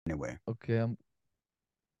anyway. Okay,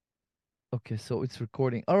 okay, so it's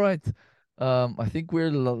recording. All right. I think we're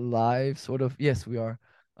live, sort of. Yes, we are.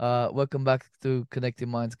 Welcome back to Connecting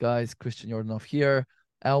Minds, guys. Christian Jordanov here.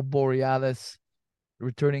 Al Borealis,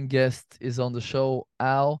 returning guest, is on the show.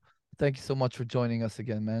 Al, thank you so much for joining us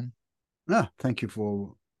again, man. Thank you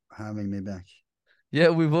for having me back. Yeah,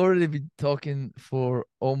 we've already been talking for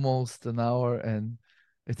almost an hour, and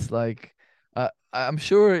it's like, I'm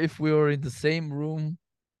sure if we were in the same room,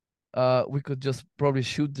 we could just probably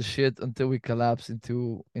shoot the shit until we collapse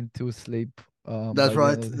into sleep That's by the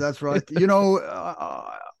right. end of That's the right.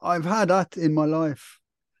 I've had that in my life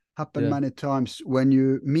happen yeah. many times when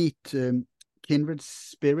you meet kindred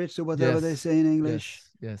spirits or whatever they Yes. say in English.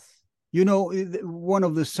 Yes. Yes. One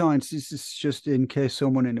of the signs, this is just in case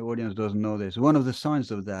someone in the audience doesn't know this, one of the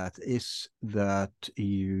signs of that is that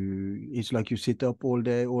it's like you sit up all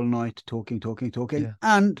day, all night, talking, Yeah.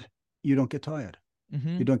 and you don't get tired.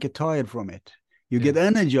 Mm-hmm. You don't get tired from it. You Yeah. get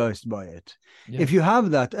energized by it. Yeah. If you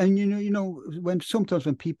have that, and when sometimes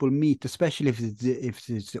when people meet, especially if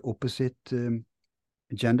it's the opposite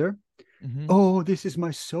gender, Mm-hmm. oh, this is my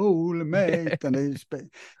soulmate, and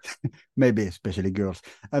maybe especially girls,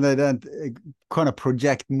 and they then kind of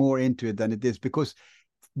project more into it than it is, because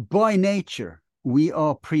by nature we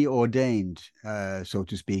are preordained, so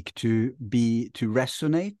to speak, to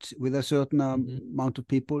resonate with a certain Mm-hmm. amount of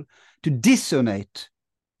people, to dissonate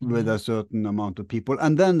with Mm-hmm. a certain amount of people,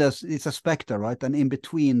 and then it's a spectre, right? And in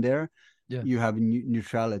between there, Yeah. you have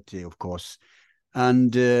neutrality, of course,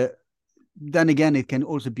 and then again, it can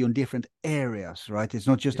also be on different areas, right? It's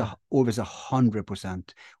not just Yeah. always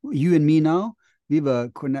 100%. You and me now, we were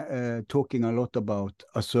talking a lot about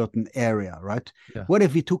a certain area, right? Yeah. What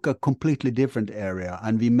if we took a completely different area,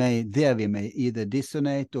 and we may either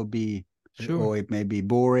dissonate Sure. or it may be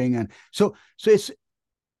boring, and so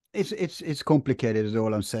it's complicated, is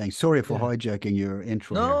all I'm saying. Sorry for Yeah. hijacking your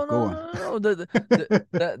intro here. No, Go no, on. no, no,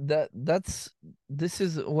 no. That's this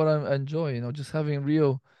is what I enjoy, just having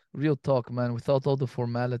real talk, man, without all the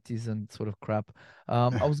formalities and sort of crap.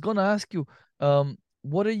 I was gonna ask you,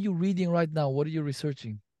 what are you reading right now? What are you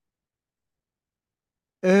researching?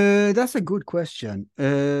 That's a good question.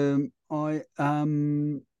 I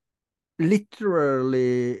am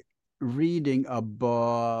literally reading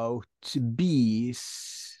about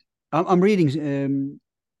bees. I'm reading.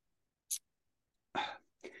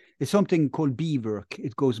 It's something called bee work.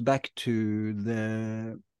 It goes back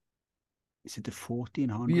to is it the Be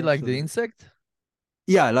 1400s like or the insect,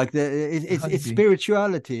 yeah, like the it's honeybee.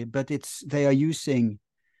 spirituality, but they are using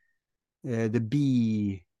the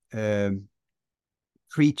bee um,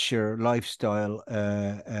 creature lifestyle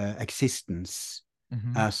existence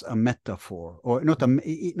Mm-hmm. as a metaphor, or not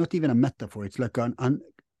Mm-hmm. not even a metaphor. It's like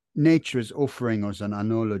nature is offering us an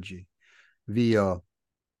analogy via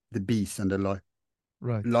the bees and the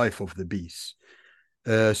Right. life of the bees.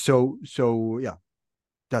 So yeah,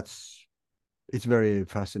 that's it's very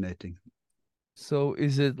fascinating. So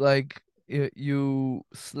is it like you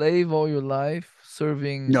slave all your life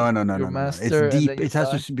serving No, no, no, your no, no, no. It's master and then deep. you It has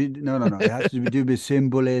die? to be no, no, no. It has to do with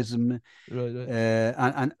symbolism, Right, right.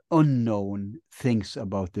 and unknown things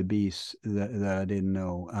about the bees that I didn't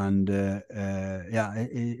know. And yeah,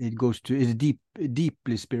 it goes to it's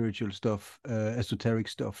deeply spiritual stuff, esoteric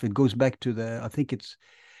stuff. It goes back to I think it's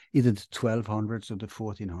either the 1200s or the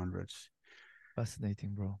 1400s.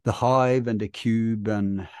 Fascinating, bro. The hive and the cube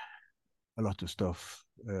and a lot of stuff.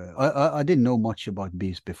 I didn't know much about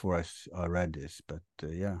bees before I read this, but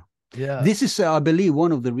yeah. Yeah. This is, I believe,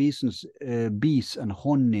 one of the reasons bees and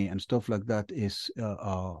honey and stuff like that is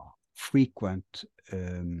a frequent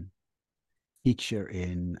feature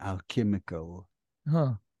in alchemical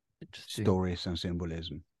Huh. Interesting. stories and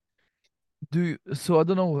symbolism. So I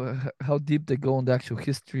don't know how deep they go on the actual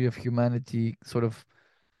history of humanity, sort of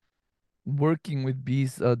working with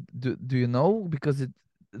bees. Do you know? Because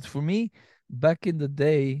it's for me, back in the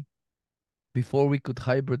day, before we could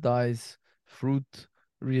hybridize fruit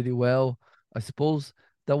really well, I suppose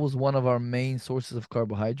that was one of our main sources of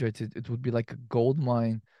carbohydrates. It would be like a gold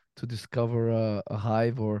mine to discover a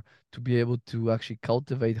hive or to be able to actually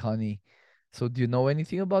cultivate honey. So do you know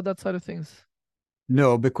anything about that side of things?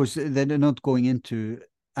 No, because they're not going into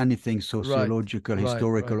anything Right, sociological, right, right.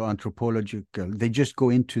 historical, or anthropological. They just go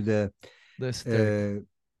into The aesthetic.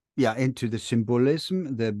 uh, into the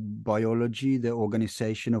symbolism, the biology, the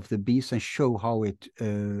organization of the beast, and show how it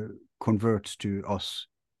converts to us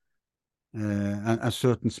and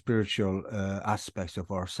certain spiritual aspects of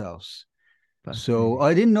ourselves. So Fascinating.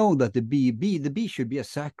 I didn't know that the bee should be a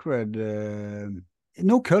sacred.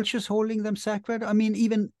 No cultures holding them sacred. I mean,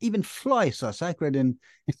 even flies are sacred, and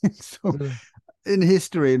so Really? in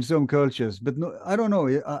history in some cultures, but no, I don't know.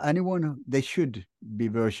 Anyone they should be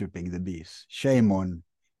worshipping the bees. Shame on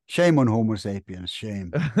Homo sapiens.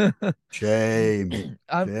 Shame, shame, shame.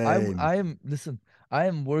 I am listen, I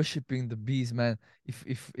am worshiping the bees, man.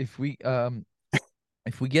 If we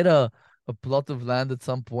get a plot of land at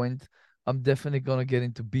some point, I'm definitely gonna get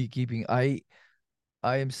into beekeeping. I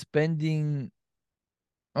am spending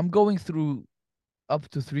I'm going through up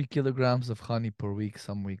to 3 kilograms of honey per week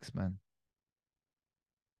some weeks, man.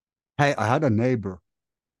 Hey, I had a neighbor.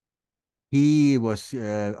 He was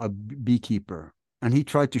a beekeeper, and he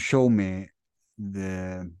tried to show me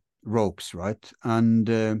the ropes, right? And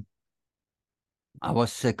I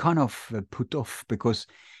was kind of put off because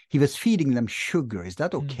he was feeding them sugar. Is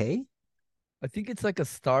that Mm. okay? I think it's like a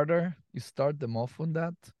starter. You start them off on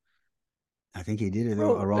that. I think he did it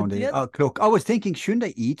Bro, at around the the end, clock. I was thinking, shouldn't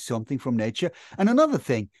I eat something from nature? And another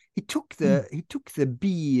thing, he took the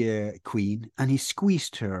bee queen and he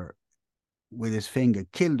squeezed her with his finger,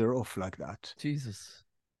 killed her off like that. Jesus.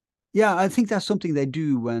 Yeah, I think that's something they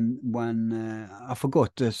do when I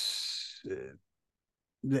forgot this.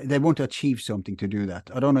 They want to achieve something to do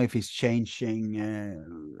that. I don't know if it's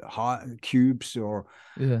changing cubes or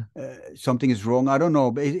Yeah. something is wrong. I don't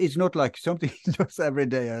know, but it's not like something just every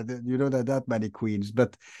day. You know that many queens,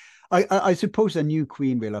 but I suppose a new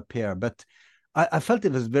queen will appear. But I felt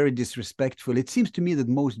it was very disrespectful. It seems to me that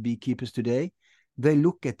most beekeepers today they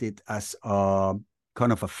look at it as a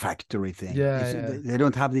kind of a factory thing. Yeah, It's yeah. they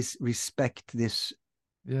don't have this respect, this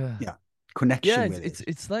Yeah. yeah Yeah, connection it's with it's it.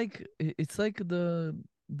 it's like it's like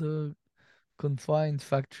the confined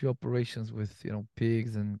factory operations with,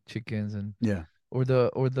 pigs and chickens and Yeah, or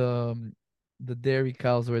the dairy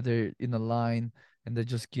cows where they're in a line and they're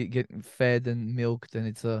just getting fed and milked, and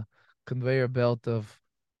it's a conveyor belt of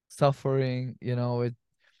suffering.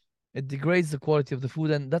 It degrades the quality of the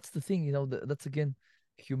food, and that's the thing. That's again,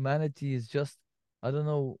 humanity is just, I don't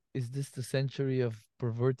know, is this the century of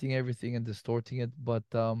perverting everything and distorting it? But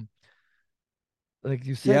like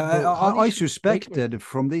you yeah. said, bro, honey I should be sacred. suspected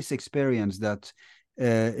from this experience that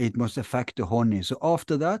it must affect the honey. So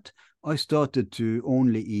after that, I started to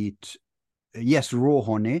only eat yes, raw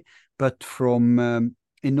honey, but from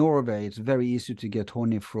in Norway, it's very easy to get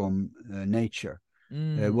honey from nature.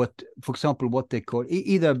 Mm, For example, what they call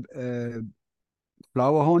either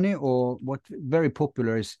flower honey or what very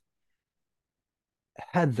popular is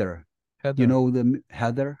heather. You Heather. know the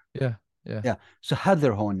heather? Yeah, yeah. Yeah. So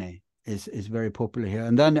heather honey is very popular here.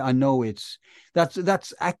 And then I know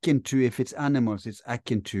that's akin to if it's animals, it's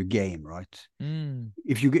akin to game, right? Mm.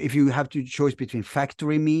 If you have to choose between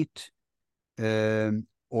factory meat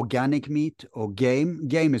organic meat or game.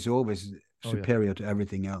 Game is always Oh yeah. superior to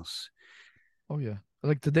everything else. Oh yeah.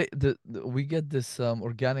 Like today, we get this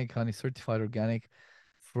organic honey, certified organic,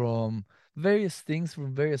 from various things,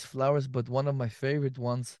 from various flowers. But one of my favorite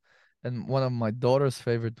ones, and one of my daughter's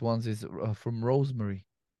favorite ones, is from rosemary.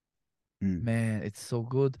 Mm. Man, it's so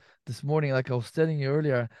good. This morning, like I was telling you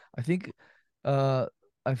earlier, I think uh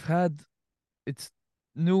I've had it's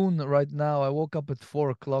noon right now. I woke up at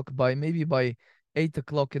 4 o'clock. By 8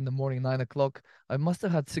 o'clock in the morning, 9 o'clock, I must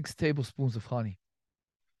have had 6 tablespoons of honey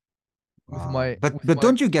with Wow. my But with but my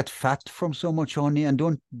don't you get fat from so much honey and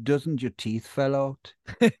don't doesn't your teeth fell out?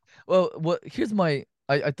 well, here's my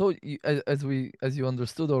I told you, as you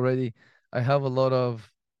understood already, I have a lot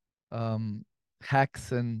of um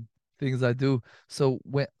hacks and things I do. So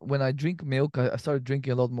when I drink milk, I started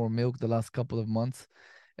drinking a lot more milk the last couple of months,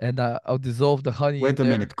 and I'll dissolve the honey in Wait a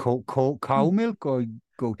there. minute, cow milk or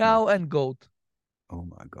goat Cow milk? and goat, Oh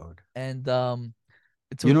my God. and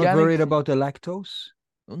it's You're not organic. worried about the lactose?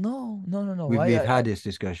 No, no, no, no. We've had this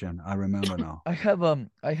discussion. I remember now. I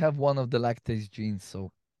have one of the lactase genes,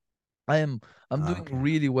 so I am I'm Ah, doing okay.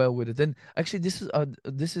 really well with it. And actually, this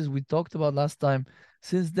is we talked about last time.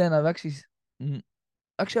 Since then, actually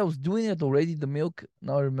I was doing it already. The milk,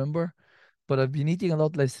 now I remember, but I've been eating a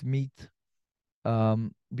lot less meat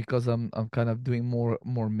because I'm kind of doing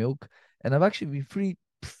more milk, and I've actually been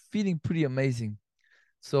feeling pretty amazing.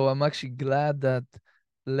 So I'm actually glad that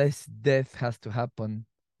less death has to happen.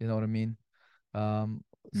 You know what I mean? So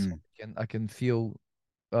Mm. I can feel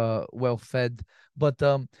well fed. But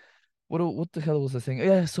what the hell was I saying?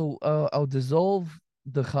 Yeah, so I'll dissolve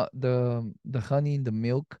the honey in the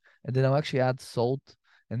milk, and then I'll actually add salt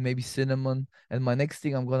and maybe cinnamon. And my next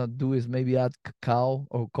thing I'm gonna do is maybe add cacao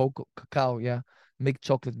or cocoa cacao. Yeah, make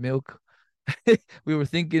chocolate milk. We were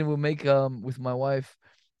thinking we'll make with my wife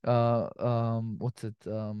what's it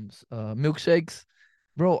milkshakes,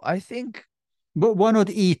 bro. I think But why not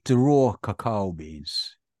eat the raw cacao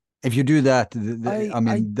beans? If you do that, I I I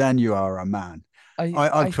mean, then you are a man. I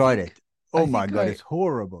I've I tried think it. I Oh my think God, I it's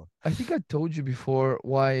horrible. I think I told you before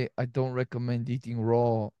why I don't recommend eating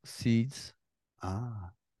raw seeds.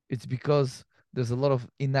 Ah, It's because there's a lot of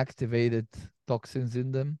inactivated toxins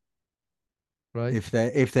in them, right?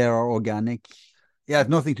 if they are organic, yeah, it's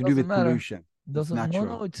nothing to do Doesn't with matter. pollution. It's Doesn't no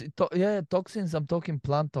natural. no yeah, toxins. I'm talking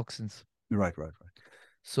plant toxins. Right, right, right.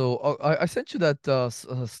 So I sent you that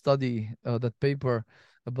study, that paper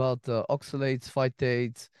about oxalates,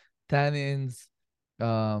 phytates, tannins,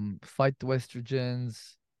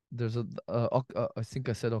 phytoestrogens. There's I think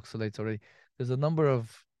I said oxalates already. There's a number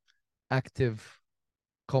of active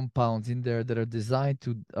compounds in there that are designed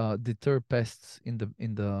to deter pests in the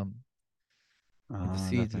Ah, that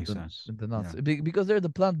seeds and makes sense. the nuts Yeah. because they're the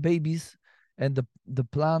plant babies, and the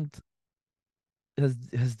plant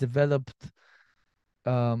has developed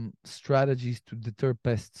strategies to deter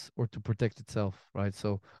pests or to protect itself, right?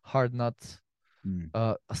 So hard nuts, Mm.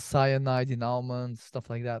 cyanide in almonds, stuff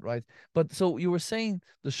like that, right? But so you were saying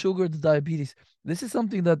the sugar, the diabetes. This is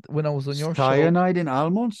something that when I was on your show, Cyanide in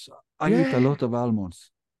almonds? I eat a yeah, lot of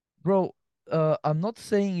almonds. bro, I'm not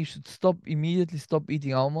saying you should immediately stop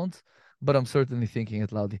eating almonds, but I'm certainly thinking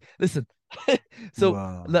it loudly. Listen, so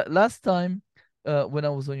Wow. last time when I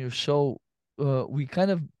was on your show, we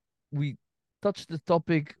touched the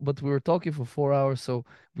topic, but we were talking for 4 hours, so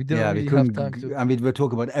we didn't Yeah, we really have couldn't. time to. I mean, we're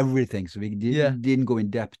talking about everything, so Yeah, didn't go in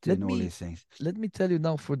depth let in all me these things. let me tell you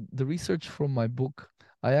now for the research from my book.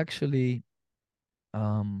 I actually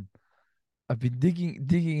um I've been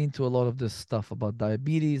digging into a lot of this stuff about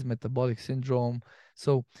diabetes, metabolic syndrome.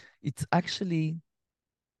 So it's actually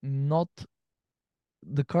not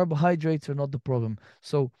the carbohydrates are not the problem.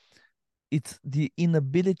 So it's the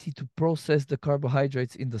inability to process the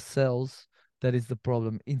carbohydrates in the cells that is the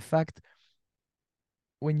problem. In fact,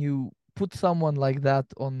 when you put someone like that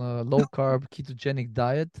on a low carb ketogenic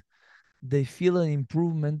diet, they feel an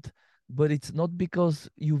improvement, but it's not because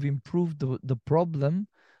you've improved the problem,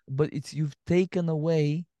 but it's you've taken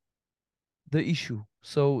away the issue.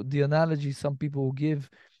 So the analogy some people will give,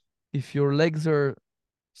 if your legs are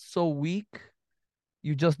so weak,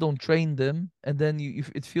 you just don't train them, and then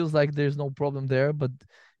it feels like there's no problem there, but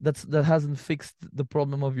that hasn't fixed the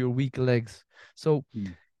problem of your weak legs. So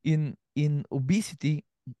Mm. in obesity,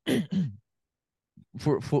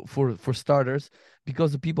 for starters,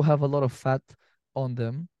 because the people have a lot of fat on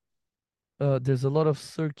them, there's a lot of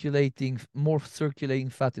more circulating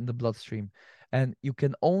fat in the bloodstream, and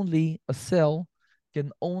a cell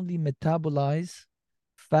can only metabolize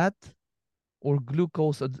fat or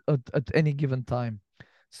glucose at any given time.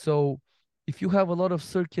 So if you have a lot of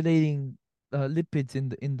circulating lipids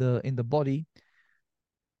in the body,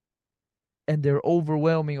 and they're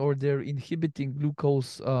overwhelming or they're inhibiting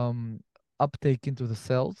glucose uptake into the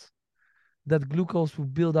cells, that glucose will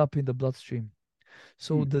build up in the bloodstream.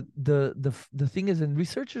 So Mm. the thing is, and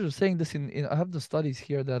researchers are saying this in I have the studies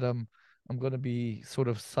here that I'm gonna be sort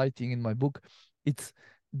of citing in my book. It's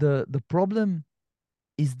the problem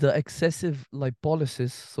is the excessive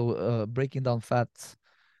lipolysis, so breaking down fats.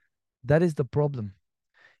 That is the problem.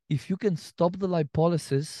 If you can stop the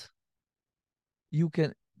lipolysis, you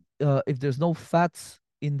can, if there's no fats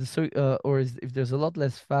in if there's a lot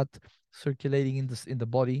less fat circulating in the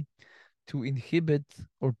body to inhibit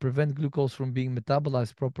or prevent glucose from being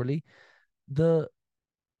metabolized properly, the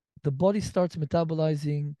the body starts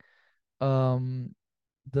metabolizing um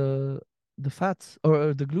the the fats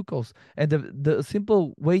or the glucose. And the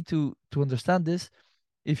simple way to understand this,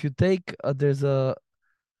 if you take there's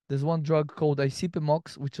one drug called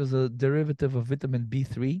isipimox, which is a derivative of vitamin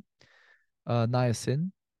B3,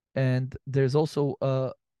 niacin, and there's also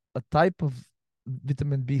a type of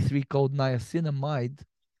vitamin B3 called niacinamide.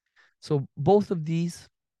 So both of these,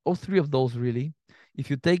 all three of those really, if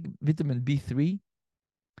you take vitamin B3,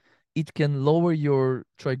 it can lower your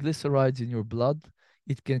triglycerides in your blood.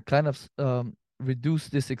 It can kind of reduce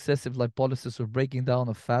this excessive lipolysis or breaking down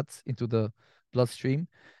of fats into the bloodstream,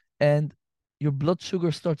 and your blood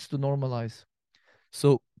sugar starts to normalize.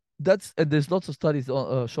 So and there's lots of studies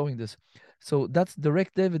showing this. So that's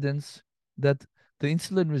direct evidence that the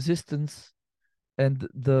insulin resistance and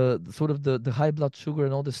the sort of the high blood sugar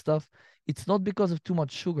and all this stuff, it's not because of too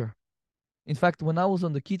much sugar. In fact, when I was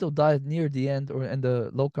on the keto diet near the end, and the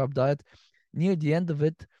low carb diet, near the end of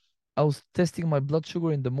it, I was testing my blood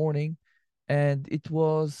sugar in the morning, and it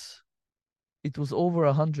was over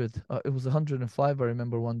 100. It was 105. I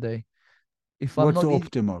remember one day. If I'm What's the not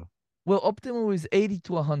eating, optimal? well, optimal is 80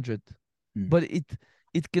 to 100, Mm. but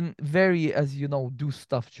it can vary as do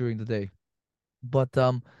stuff during the day. But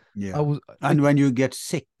I Yeah. was And when you get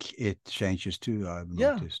sick, it changes too, I've yeah,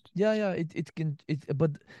 noticed. yeah, yeah. It can,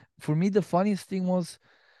 but for me the funniest thing was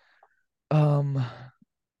um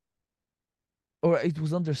or it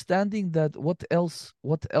was understanding that what else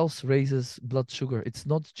raises blood sugar. It's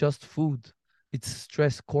not just food. It's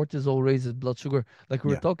stress. Cortisol raises blood sugar, like we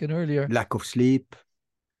were Yeah. talking earlier. Lack of sleep.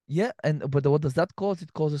 Yeah, and but what does that cause?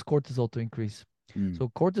 It causes cortisol to increase. Mm, So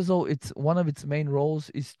cortisol, it's one of its main roles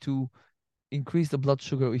is to increase the blood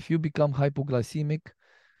sugar. If you become hypoglycemic,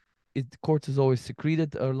 cortisol is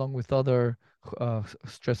secreted along with other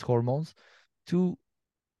stress hormones to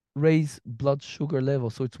raise blood sugar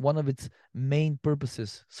levels. So it's one of its main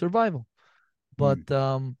purposes, survival. mm, But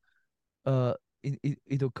uh,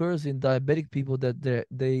 it occurs in diabetic people that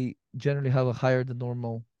they generally have a higher than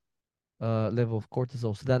normal level of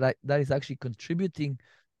cortisol. So that is actually contributing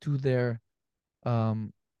to their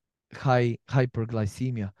um, high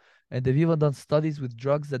hyperglycemia. And they've even done studies with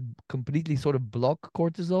drugs that completely sort of block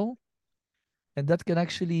cortisol, and that can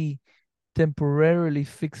actually temporarily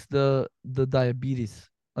fix the diabetes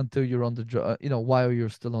until you're on the drug, while you're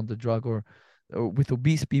still on the drug. Or with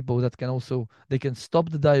obese people, that can also, they can stop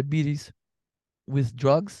the diabetes with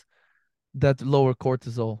drugs that lower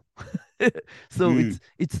cortisol. So mm.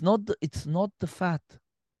 it's not the fat.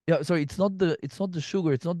 Yeah, sorry, it's not the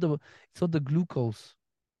sugar, it's not the glucose.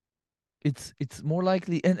 It's more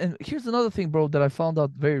likely. And here's another thing, bro, that I found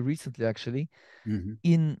out very recently, actually.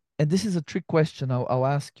 Mm-hmm. And this is a trick question. I'll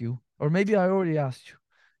ask you, or maybe I already asked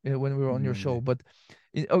you when we were on your show. Maybe. But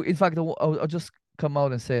in fact, I'll just come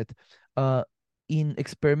out and say it. Uh, in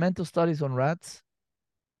experimental studies on rats,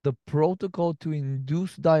 the protocol to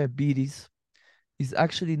induce diabetes is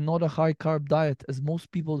actually not a high carb diet, as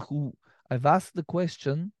most people who I've asked the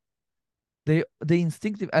question, they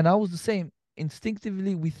instinctive, and I was the same.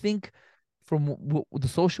 Instinctively, we think from the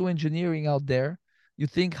social engineering out there, you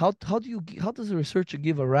think, how does a researcher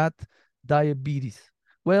give a rat diabetes?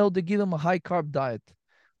 Well, they give them a high carb diet.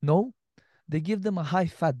 No, they give them a high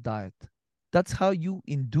fat diet. That's how you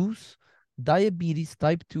induce diabetes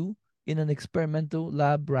type 2 in an experimental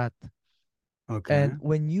lab rat. Okay. And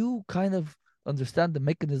when you kind of understand the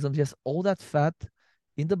mechanisms, yes, all that fat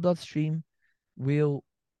in the bloodstream will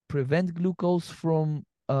prevent glucose from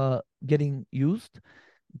getting used.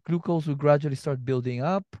 Glucose will gradually start building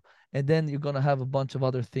up, and then you're gonna have a bunch of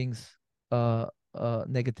other things, uh,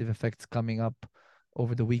 negative effects coming up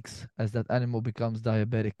over the weeks as that animal becomes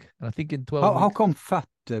diabetic. And I think in 12 How weeks, come fat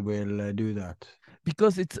will do that?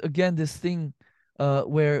 because it's again this thing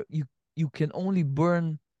where you can only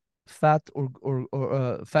burn fat or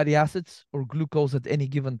fatty acids or glucose at any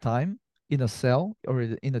given time in a cell or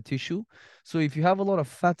in a tissue. So if you have a lot of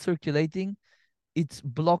fat circulating, it's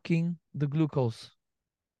blocking the glucose.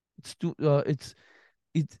 It's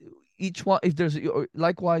it each one, if there's, or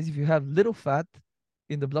likewise, if you have little fat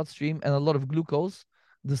in the bloodstream and a lot of glucose,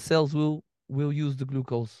 the cells will use the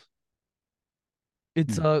glucose.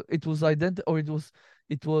 Hmm. It was or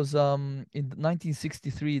it was in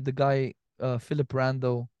 1963, the guy Philip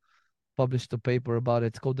Rando published a paper about it.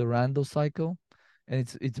 It's called the Rando cycle, and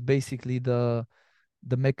it's basically the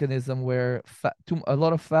mechanism where a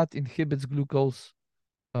lot of fat inhibits glucose,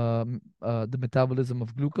 the metabolism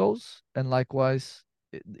of glucose, and likewise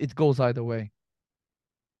it goes either way.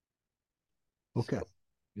 Okay. So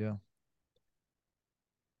yeah.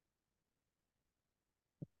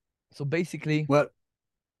 So basically, Well,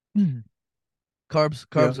 carbs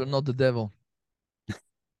yeah. are not the devil.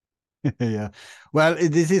 Yeah. Well,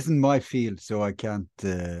 this isn't my field, so I can't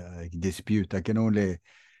dispute. I can only,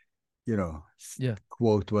 Yeah.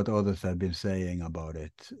 quote what others have been saying about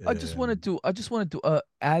it. I just wanted to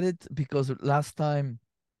add it because last time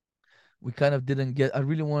we kind of didn't get. I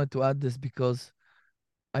really wanted to add this because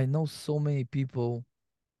I know so many people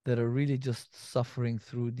that are really just suffering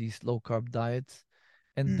through these low carb diets,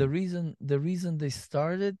 and the Mm. reason they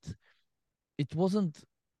started, it wasn't.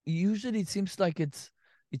 Usually, it seems like it's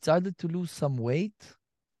either to lose some weight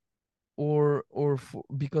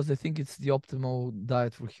because they think it's the optimal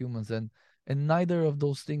diet for humans, and neither of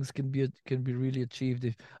those things can be really achieved.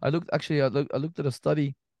 If I looked at a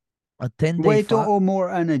study, a 10-day Weight fast. or more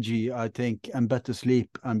energy, I think, and better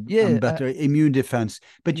sleep Yeah, and better immune defense.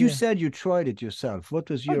 But you yeah, said you tried it yourself. What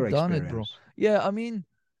was your I've done it, bro. experience? Yeah, I mean,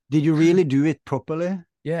 Did you really do it properly?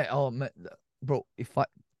 yeah. Oh man, bro.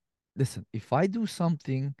 If I do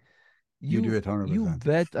something, You do you it you 100%.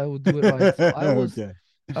 bet I would do it right. So I was Okay.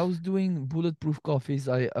 I was doing bulletproof coffees.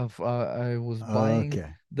 I was buying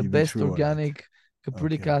Okay. the You've been best through all that. organic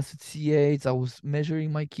caprylic Okay. acid C8s. I was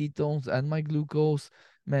measuring my ketones and my glucose.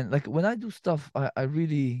 Man, like when I do stuff, I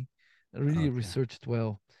really Okay. researched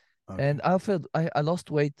well, Okay. and I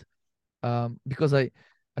lost weight because I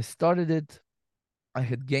started it. I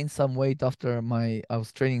had gained some weight after I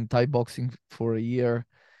was training Thai boxing for a year.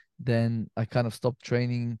 Then I kind of stopped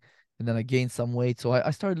training, and then I gained some weight. So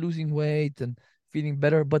I started losing weight and feeling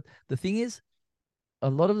better. But the thing is, a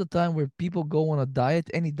lot of the time where people go on a diet,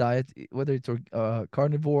 any diet, whether it's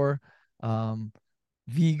carnivore, um,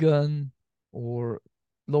 vegan, or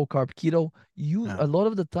low carb keto, you Yeah. a lot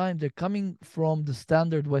of the time they're coming from the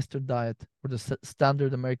standard Western diet or the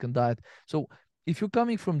standard American diet. So if you're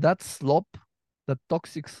coming from that slop, that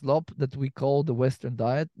toxic slop that we call the Western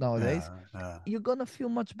diet nowadays, you're gonna feel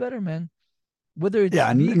much better, man. Whether it's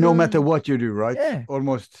Yeah, no matter vegan, what you do, right? yeah,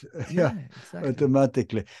 Almost, yeah, yeah, exactly.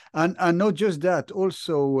 automatically. And not just that,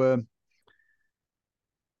 also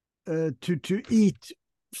to eat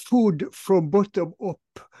food from bottom up.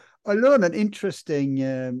 I learned an interesting.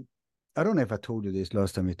 I don't know if I told you this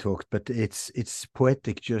last time we talked, but it's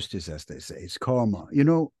poetic justice, as they say. It's karma. You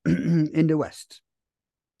know, in the West,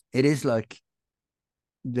 it is like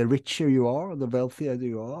the richer you are, the wealthier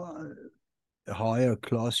you are, the higher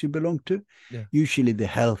class you belong to, Yeah. usually the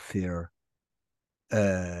healthier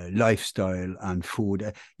lifestyle and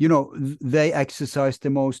food. You know, they exercise the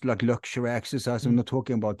most, like luxury exercise. I'm Mm, not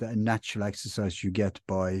talking about the natural exercise you get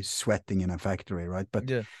by sweating in a factory, right? But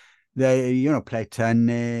yeah. they, you know, play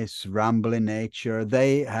tennis, ramble in nature.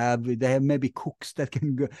 They have maybe cooks that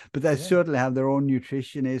can go, but they Yeah. certainly have their own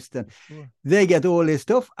nutritionist, and Sure. they get all this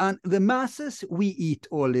stuff. And the masses, we eat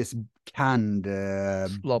all this canned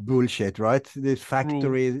Slop. bullshit, right? This True.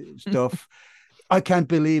 factory stuff. I can't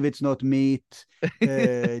believe it's not meat,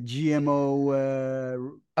 GMO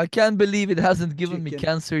I can't believe it hasn't given me chicken.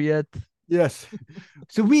 cancer yet. Yes.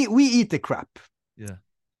 So we eat the crap. Yeah.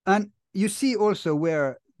 And you see also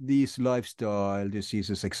where these lifestyle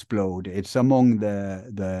diseases explode. It's among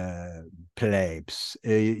the plebes.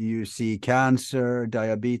 You see cancer,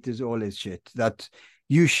 diabetes, all this shit that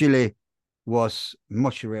usually was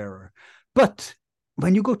much rarer. But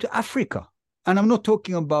when you go to Africa, and I'm not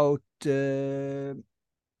talking about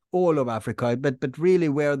all of Africa, but really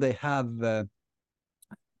where they have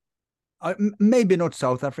maybe not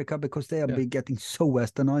South Africa because they are Yeah. getting so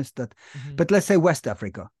westernized that, Mm-hmm. but let's say West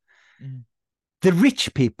Africa, Mm-hmm. the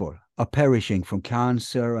rich people are perishing from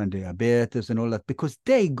cancer and diabetes and all that because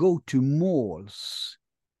they go to malls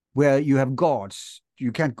where you have guards.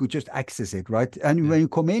 You can't go just access it, right? And Yeah. when you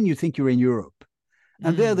come in, you think you're in Europe.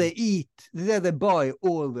 And there they Mm. eat, there they buy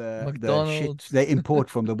all the shit McDonald's. they import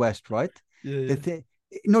from the West, right? Yeah. They Yeah. think,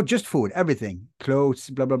 not just food, everything, clothes,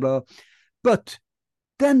 blah, blah, blah. But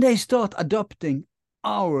then they start adopting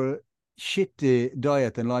our shitty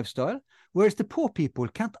diet and lifestyle, whereas the poor people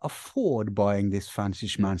can't afford buying this fancy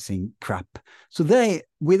Yeah. schmancy crap. So they,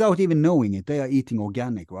 without even knowing it, they are eating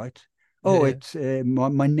organic, right? Yeah. Oh, Yeah. it's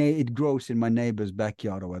it grows in my neighbor's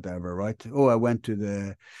backyard or whatever, right? Oh, I went to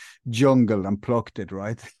the jungle and plucked it,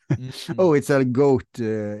 right? Mm. Oh, it's a goat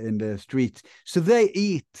in the street. So they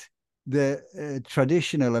eat the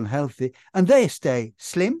traditional and healthy, and they stay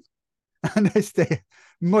slim and they stay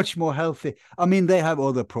much more healthy. I mean, they have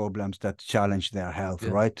other problems that challenge their health,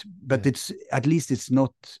 Yeah. right? But Yeah. it's at least it's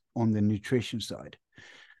not on the nutrition side.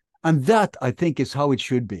 And that I think is how it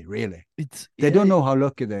should be, really. It's They yeah. don't know how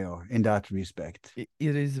lucky they are in that respect. It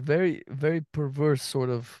is very very perverse sort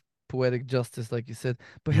of poetic justice, like you said.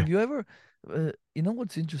 But have you ever, you know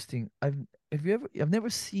what's interesting? I've never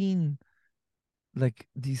seen like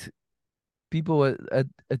these people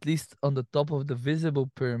at least on the top of the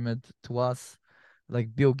visible pyramid to us,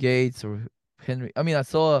 like Bill Gates or Henry. I mean, I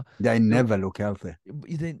saw They the, never look healthy.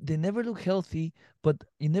 they never look healthy, but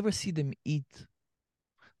you never see them eat.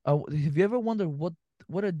 Have you ever wondered what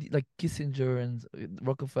are like Kissinger and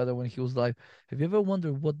Rockefeller when he was alive? Have you ever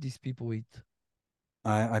wondered what these people eat?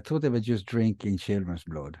 I thought they were just drinking children's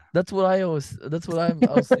blood. That's what I always. That's what I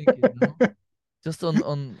was thinking. You know, just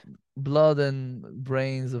on blood and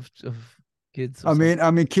brains of kids or something. I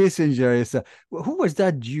mean, Kissinger is. Who was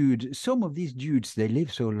that dude? Some of these dudes they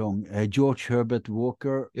live so long. George Herbert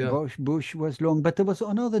Walker Yeah. Bush was long, but there was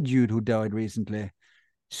another dude who died recently,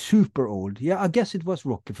 super old. Yeah, I guess it was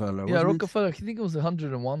Rockefeller, Yeah, wasn't it? Rockefeller. I think it was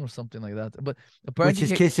 101 or something like that. But Which apparently,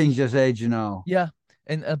 is Kissinger's age now. yeah,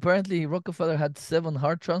 and apparently Rockefeller had 7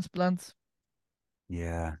 heart transplants.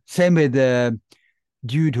 Yeah. Same with the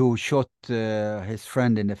dude who shot his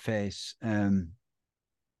friend in the face.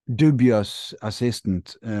 Dubious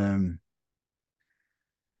assistant.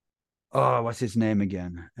 Oh, what's his name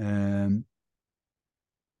again?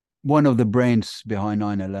 One of the brains behind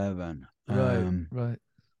 9/11. Right, right,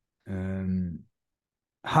 Um,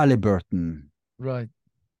 Halliburton. right.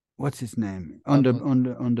 What's his name? I'm not.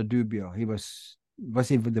 Under Dubio. Was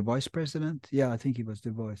he the vice president? Yeah, I think he was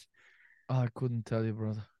the vice. I couldn't tell you,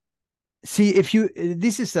 brother. See, if you,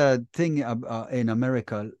 this is a thing in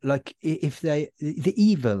America, like if the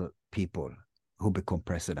evil people who become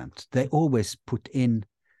president, they always put in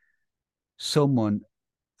someone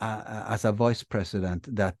as a vice president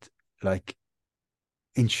that like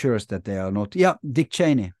ensures that they are not. Yeah, Dick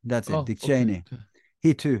Cheney. That's it. Oh, Dick okay. Cheney.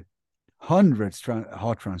 He too. Hundreds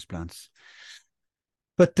heart transplants.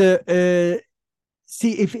 But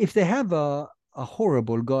see, if they have a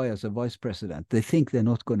horrible guy as a vice president, they think they're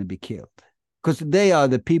not going to be killed because they are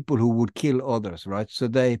the people who would kill others, right? So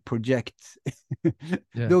they project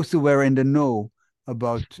Yeah. those who were in the know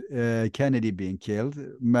about Kennedy being killed.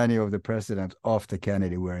 Many of the presidents after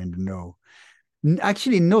Kennedy were in the know.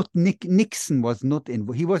 Actually, not Nixon was not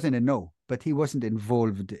involved. He was in the know, but he wasn't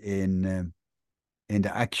involved in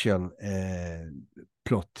the actual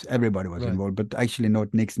plot. Everybody was Right. involved, but actually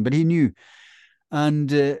not Nixon. But he knew, and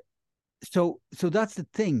so that's the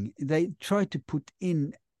thing. They try to put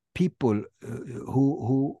in people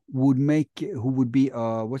who would be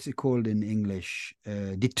what's it called in English,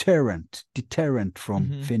 deterrent from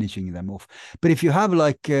Mm-hmm. finishing them off. But if you have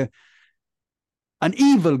like an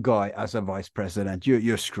evil guy as a vice president,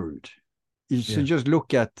 you're screwed. You should Yeah. just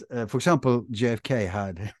look at, for example, JFK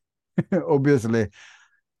had obviously.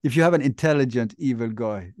 If you have an intelligent evil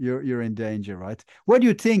guy, you're in danger, right? What do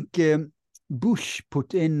you think Bush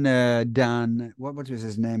put in Dan? What was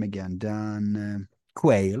his name again? Dan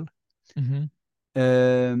Quayle, Mm-hmm.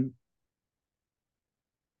 um,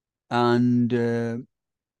 and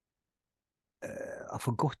I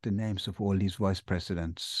forgot the names of all these vice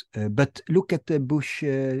presidents. But look at the Bush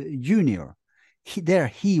Junior.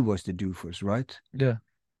 He was the doofus, right? Yeah.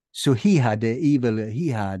 So he had the evil. He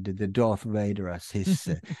had the Darth Vader as his.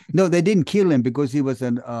 No, they didn't kill him because he was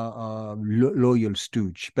an loyal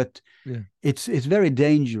stooge. But Yeah. it's very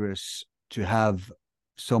dangerous to have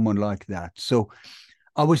someone like that. So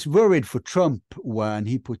I was worried for Trump when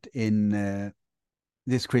he put in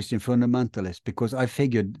this Christian fundamentalist because I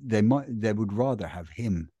figured they would rather have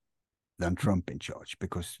him than Trump in charge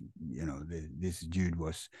because this dude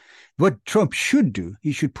was what Trump should do.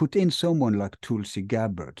 He should put in someone like Tulsi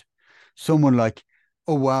Gabbard, someone like,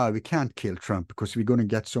 oh wow, we can't kill Trump because we're going to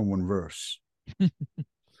get someone worse. You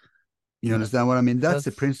Yeah. understand what I mean? That's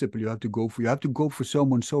the That's principle you have to go for. You have to go for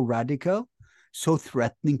someone so radical, so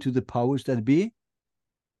threatening to the powers that be,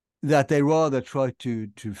 that they rather try to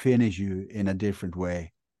finish you in a different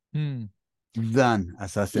way hmm. than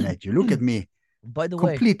assassinate you. Look at me, By the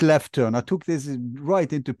way, complete left turn. I took this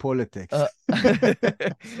right into politics. uh,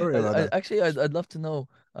 Sorry about that. actually, I'd love to know.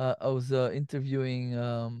 I was interviewing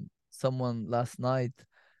someone last night,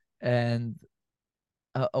 and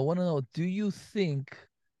I want to know, do you think,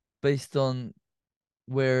 based on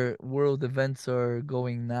where world events are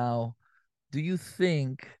going now, do you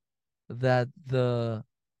think that the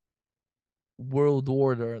world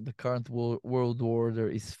order, the current world order,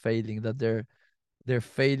 is failing? That they're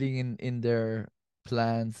failing in their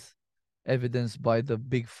plans, evidenced by the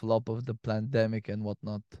big flop of the pandemic and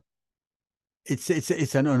whatnot?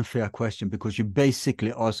 It's an unfair question because you're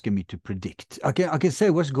basically asking me to predict. I can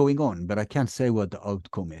say what's going on, but I can't say what the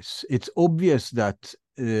outcome is. It's obvious that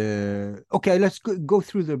okay, let's go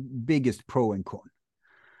through the biggest pro and con.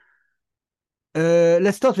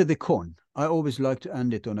 Let's start with the con. I always like to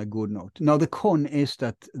end it on a good note. Now, the con is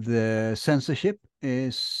that the censorship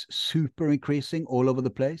is super increasing all over the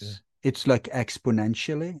Yeah. place. It's like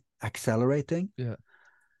exponentially accelerating. Yeah.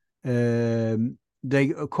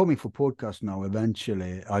 They are coming for podcast now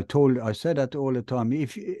eventually. I said that all the time.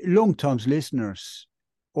 If long time listeners,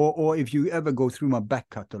 or if you ever go through my back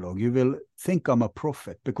catalog, you will think I'm a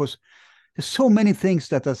prophet because there's so many things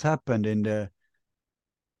that has happened in the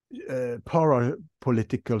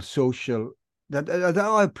para-political social that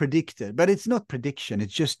I predicted, but it's not prediction.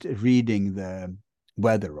 It's just reading the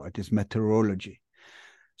weather, right? It's meteorology.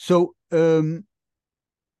 So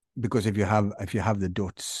because if you have the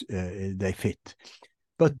dots, they fit.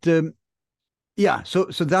 But yeah, so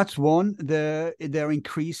that's one. They're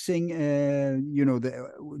increasing,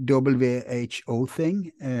 the WHO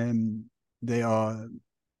thing. They are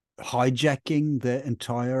hijacking the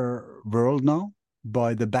entire world now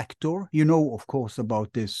by the back door. You know, of course,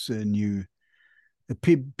 about this new.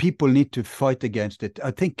 People need to fight against it.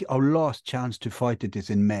 I think our last chance to fight it is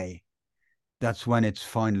in May. That's when it's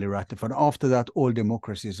finally ratified. After that, all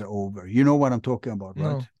democracies are over. You know what I'm talking about,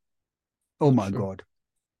 right? No, Oh not my sure. God.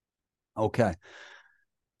 Okay.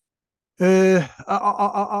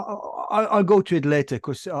 I'll go to it later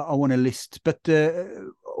because I want to list. But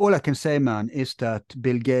all I can say, man, is that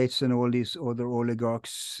Bill Gates and all these other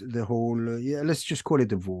oligarchs, the whole, yeah, let's just call it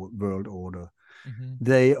the world order. Mm-hmm.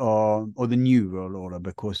 They are, or the new world order,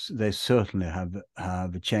 because they certainly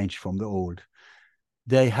have changed from the old.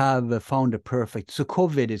 They have found a perfect. So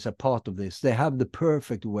COVID is a part of this. They have the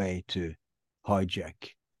perfect way to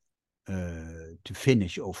hijack, to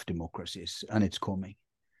finish off democracies, and it's coming.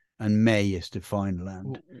 And May is the final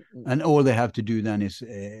end. And all they have to do then is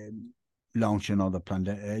launch another plan.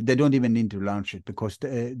 They don't even need to launch it, because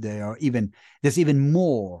there's even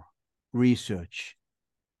more research,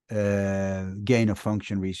 gain of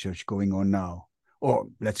function research going on now, or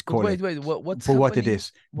let's But call it wait, what's for what it happening?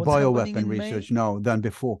 is, What's happening bioweapon in research May? now than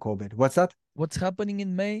before COVID. What's that? What's happening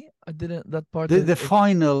in May? I didn't that part The of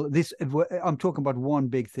final, this, I'm talking about one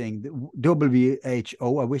big thing. The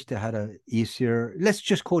WHO. I wish they had a easier. Let's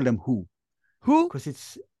just call them WHO, who? because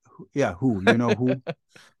it's, yeah, WHO. You know who.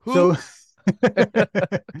 Who? So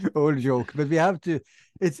old joke, but we have to.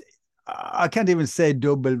 It's, I can't even say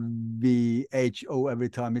WHO every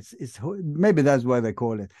time. It's maybe that's why they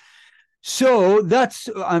call it. So that's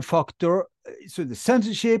a factor. So the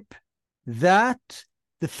censorship, that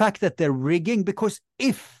the fact that they're rigging, because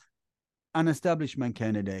if an establishment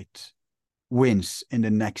candidate wins in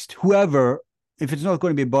the next, whoever, if it's not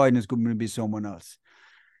going to be Biden, it's going to be someone else.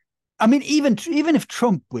 I mean, even if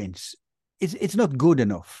Trump wins, it's not good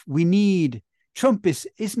enough. We need, Trump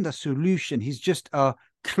isn't a solution. He's just a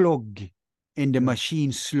clog in the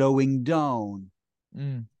machine, slowing down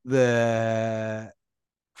the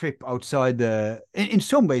trip outside the. In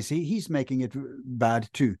some ways, he's making it bad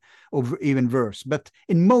too, or even worse. But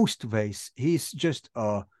in most ways, he's just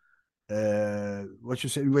a what you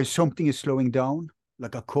say, where something is slowing down,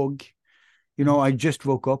 like a cog. You know, I just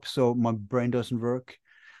woke up, so my brain doesn't work.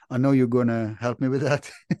 I know you're gonna help me with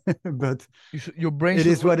that, but your brain it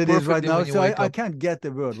should is work what it is right perfectly now. when you So wake I up. can't get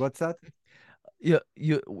the word. What's that? Yeah,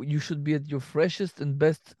 you should be at your freshest and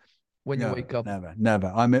best when you No, wake up. never, never.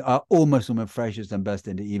 I almost am freshest and best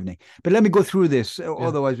in the evening. But let me go through this. Yeah.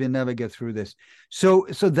 Otherwise, we never get through this. So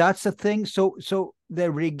that's the thing. So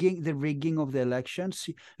the rigging of the elections.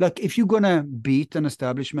 Like, if you're gonna beat an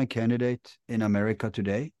establishment candidate in America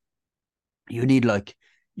today, you need, like,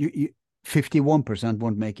 you 51%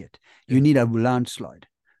 won't make it. You Yeah. need a landslide.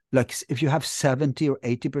 Like, if you have 70 or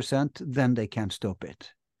 80%, then they can't stop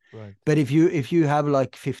it. Right. But if you have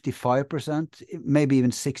like 55%, maybe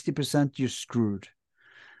even 60%, you're screwed.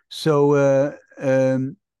 So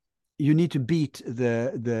you need to beat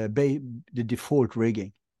the default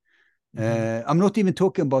rigging. I'm not even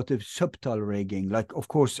talking about the subtle rigging, like, of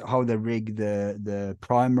course, how they rig the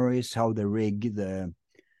primaries, how they rig the,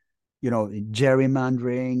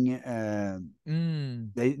 gerrymandering,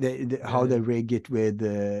 how they rig it with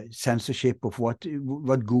censorship of what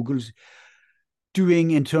Google's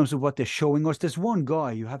doing in terms of what they're showing us. There's one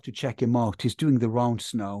guy, you have to check him out. He's doing the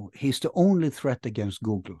rounds now. He's the only threat against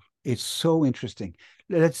Google. It's so interesting.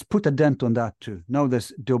 Let's put a dent on that too. Now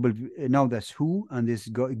there's WHO and this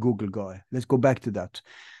Google guy. Let's go back to that.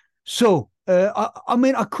 So I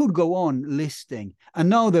mean, I could go on listing, and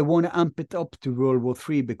now they want to amp it up to World War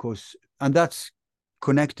III, because, and that's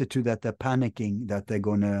connected to that, they're panicking that they're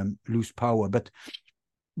going to lose power. But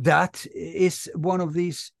that is one of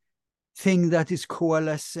these thing that is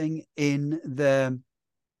coalescing in the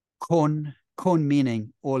con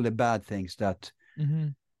meaning all the bad things that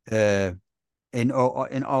in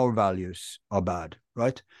our values are bad,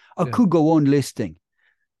 right? I could go on listing,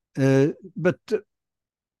 but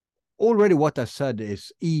already what I said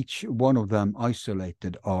is each one of them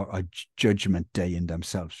isolated are a judgment day in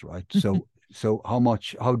themselves, right? So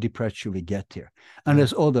how depressed should we get here? And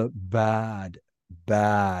there's other bad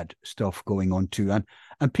stuff going on too,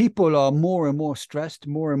 and people are more and more stressed,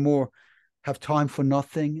 more and more have time for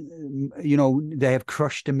nothing. They have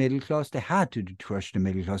crushed the middle class. They had to crush the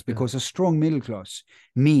middle class, because a strong middle class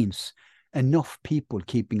means enough people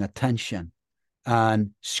keeping attention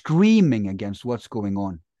and screaming against what's going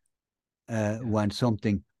on when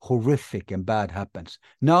something horrific and bad happens.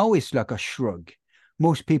 Now it's like a shrug.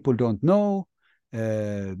 Most people don't know.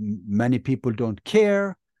 Many people don't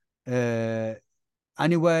care.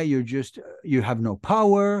 Anyway, you have no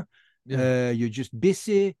power. You're just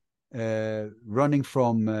busy running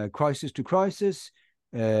from crisis to crisis,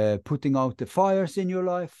 putting out the fires in your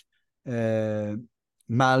life,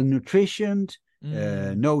 malnutrition,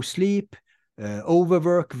 no sleep,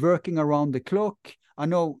 overwork, working around the clock. I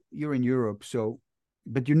know you're in Europe,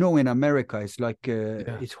 but in America, it's like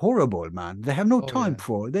it's horrible, man. They have no time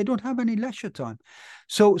they don't have any leisure time.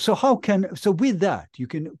 So with that, you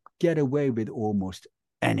can get away with almost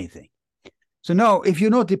anything. So now, if you're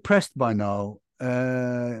not depressed by now,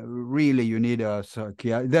 really, you need a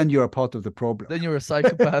psychiatrist. Then you're a part of the problem. Then you're a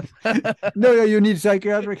psychopath. No, you need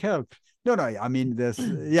psychiatric help. No, no. I mean, there's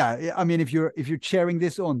yeah. I mean, if you're cheering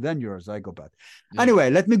this on, then you're a psychopath. Yeah. Anyway,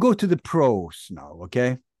 let me go to the pros now.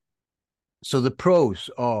 Okay. So the pros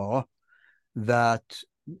are that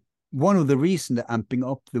one of the reasons they're amping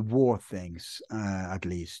up the war things, at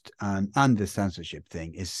least, and the censorship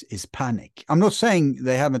thing is panic. I'm not saying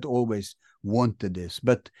they haven't always wanted this,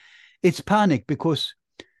 but it's panic because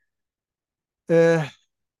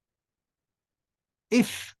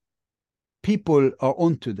if people are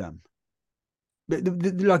onto them,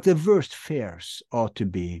 like the worst fears are to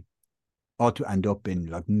end up in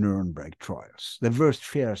like Nuremberg trials. The worst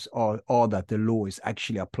fears are that the law is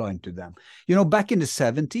actually applying to them. You know, back in the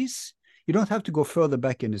 70s, you don't have to go further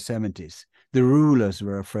back in the 70s. The rulers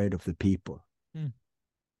were afraid of the people.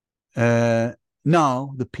 Now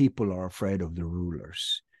the people are afraid of the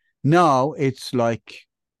rulers. Now it's like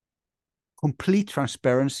complete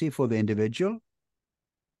transparency for the individual,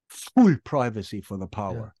 full privacy for the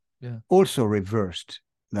power. Yeah. Also reversed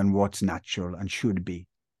than what's natural and should be.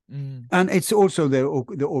 And it's also the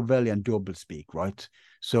Orwellian doublespeak, right?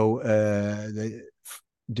 So the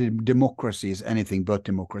democracy is anything but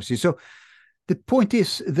democracy. So the point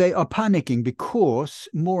is they are panicking because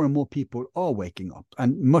more and more people are waking up,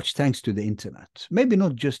 and much thanks to the internet. Maybe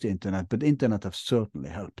not just the internet, but the internet have certainly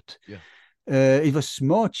helped. Yeah. It was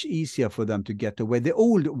much easier for them to get away. The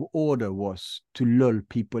old order was to lull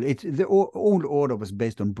people. The old order was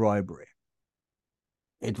based on bribery.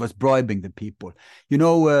 It was bribing the people. You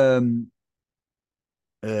know,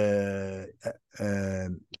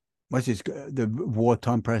 what's the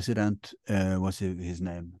wartime president? What's his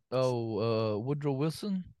name? Oh, Woodrow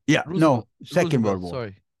Wilson? Yeah, Roosevelt. no, Second World War.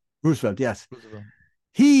 Sorry. Roosevelt, yes. Roosevelt.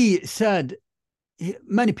 He said,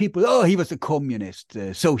 many people, oh, he was a communist,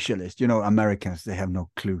 socialist. You know, Americans, they have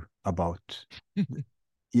no clue about.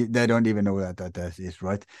 They don't even know that is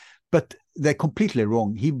right. But they're completely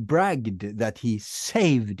wrong. He bragged that he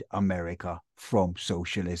saved America from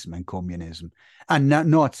socialism and communism and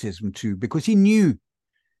Nazism too, because he knew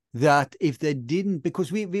that if they didn't, because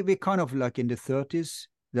we kind of like in the 30s,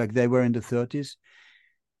 like they were in the 30s,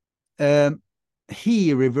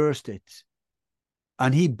 he reversed it.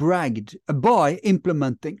 And he bragged by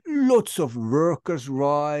implementing lots of workers'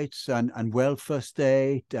 rights and welfare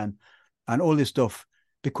state and all this stuff,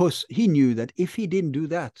 because he knew that if he didn't do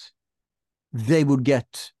that, they would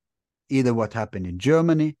get either what happened in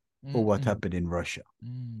Germany or what happened in Russia.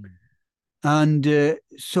 And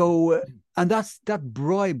and that's that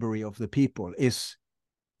bribery of the people is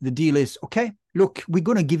the deal is, okay, look, we're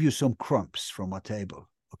going to give you some crumbs from our table,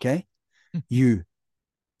 okay? You,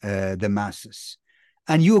 the masses.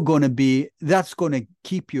 And you're going to that's going to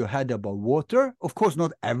keep your head above water. Of course,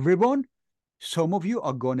 not everyone. Some of you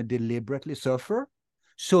are going to deliberately suffer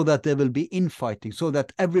so that there will be infighting, so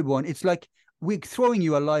that everyone, it's like we're throwing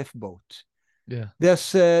you a lifeboat. Yeah.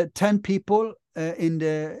 There's 10 people in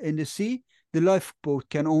the sea. The lifeboat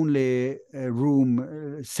can only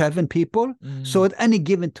room 7 people. So at any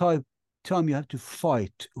given time you have to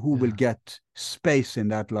fight who will get space in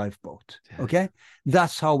that lifeboat. Okay?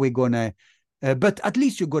 That's how we're going to but at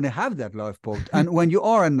least you're going to have that lifeboat. And when you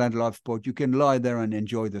are in that lifeboat, you can lie there and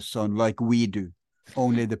enjoy the sun like we do,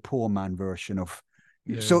 only the poor man version of.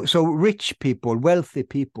 So rich people, wealthy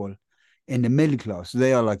people in the middle class,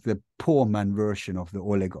 they are like the poor man version of the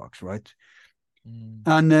oligarchs, right?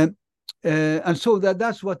 And so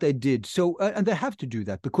that's what they did. So and they have to do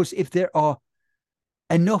that, because if there are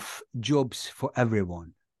enough jobs for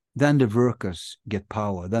everyone, then the workers get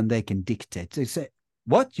power, then they can dictate. They say,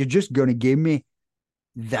 what? You're just going to give me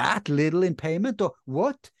that little in payment? Or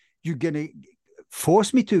what? You're going to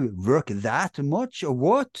force me to work that much? Or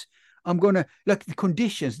what? I'm going to, like the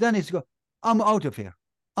conditions, then it's I'm out of here.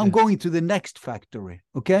 I'm going to the next factory,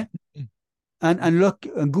 okay? And look,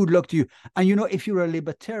 and good luck to you. And you know, if you're a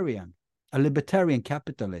libertarian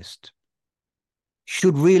capitalist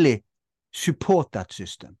should really support that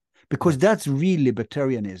system. Because that's real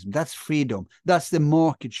libertarianism. That's freedom. That's the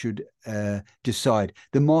market should decide.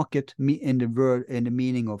 The market in the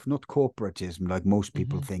meaning of not corporatism, like most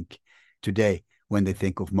people think today when they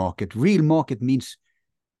think of market. Real market means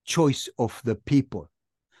choice of the people.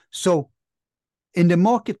 So in the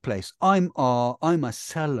marketplace, I'm a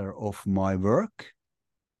seller of my work,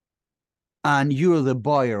 and you're the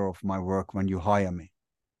buyer of my work when you hire me.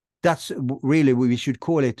 That's really, we should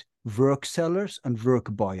call it work sellers and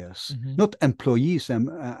work buyers, not employees and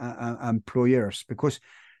employers, because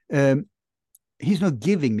he's not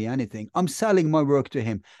giving me anything. I'm selling my work to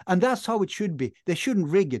him. And that's how it should be. They shouldn't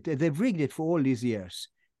rig it. They've rigged it for all these years,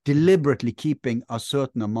 deliberately keeping a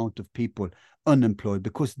certain amount of people unemployed,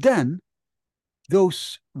 because then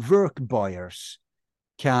those work buyers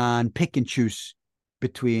can pick and choose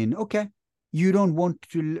between, okay, you don't want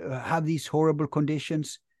to have these horrible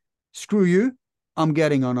conditions, screw you, I'm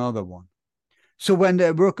getting another one. So when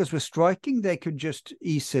the workers were striking, they could just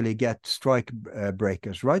easily get strike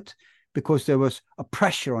breakers, right? Because there was a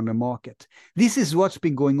pressure on the market. This is what's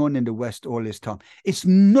been going on in the West all this time. It's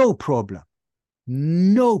no problem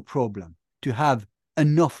to have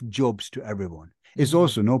enough jobs to everyone. It's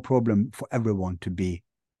also no problem for everyone to be,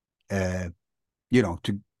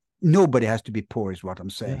 nobody has to be poor, is what I'm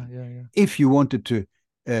saying. Yeah. If you wanted to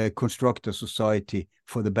construct a society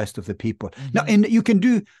for the best of the people. Now, and you can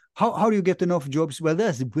do, how do you get enough jobs? Well,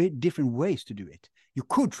 there's different ways to do it. You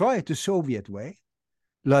could try it the Soviet way,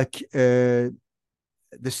 like the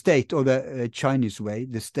state, or the Chinese way,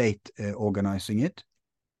 the state organizing it.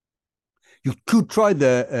 You could try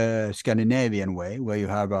the Scandinavian way, where you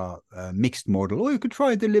have a mixed model, or you could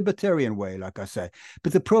try the libertarian way, like I say.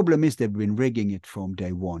 But the problem is they've been rigging it from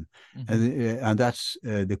day one, and that's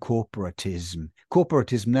the corporatism.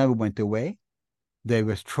 Corporatism never went away. They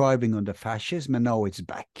were thriving under fascism, and now it's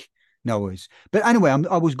back. But anyway,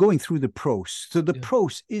 I was going through the pros. So the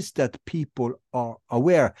pros is that people are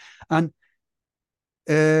aware, and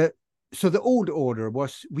so the old order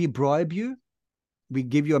was, we bribe you, we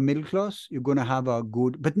give you a middle class, you're going to have a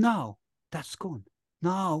good, but now that's gone.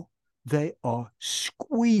 Now they are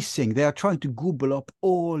squeezing, they are trying to gobble up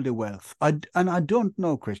all the wealth. And I don't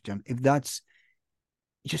know, Christian, if that's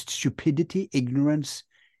just stupidity, ignorance,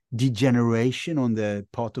 degeneration on the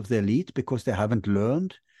part of the elite, because they haven't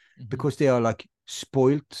learned, because they are like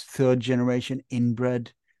spoiled, third generation,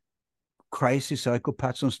 inbred, crazy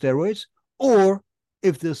psychopaths on steroids, or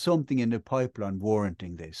if there's something in the pipeline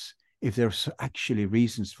warranting this. If there's actually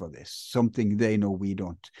reasons for this, something they know we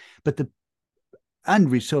don't. But the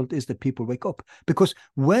end result is that people wake up. Because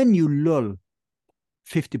when you lull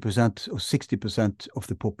 50% or 60% of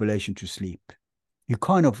the population to sleep, you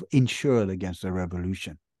kind of insure against a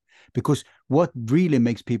revolution. Because what really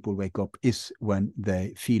makes people wake up is when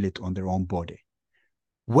they feel it on their own body.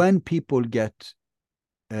 When people get,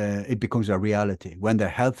 it becomes a reality. When their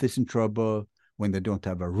health is in trouble, when they don't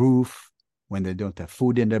have a roof, when they don't have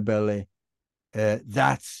food in their belly,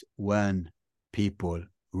 that's when people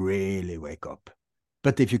really wake up.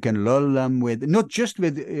 But if you can lull them with, not just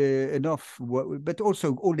with enough, but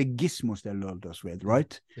also all the gizmos they lulled us with,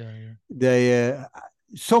 right? They,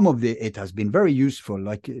 some of it has been very useful,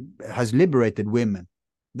 like it has liberated women.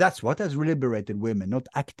 That's what has liberated women, not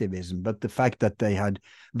activism, but the fact that they had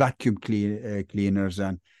vacuum cleaners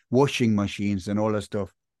and washing machines and all that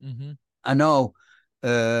stuff. And now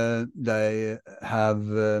they have,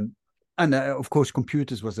 and of course,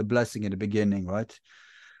 computers was a blessing in the beginning, right?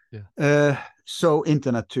 So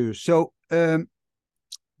internet too. So,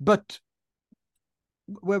 but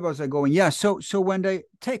where was I going? Yeah. So when they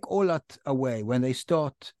take all that away, when they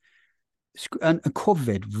start, and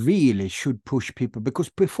COVID really should push people, because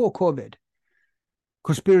before COVID,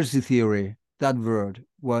 conspiracy theory, that word,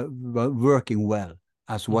 was working well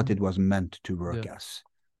as what it was meant to work as,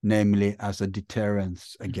 namely as a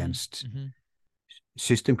deterrence against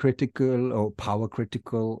system critical or power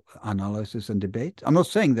critical analysis and debate. I'm not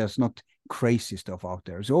saying there's not crazy stuff out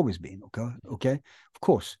there. It's always been, okay, of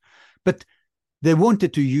course. But they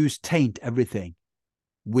wanted to taint everything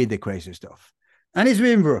with the crazy stuff. And it's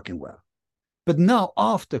been working well. But now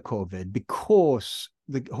after COVID, because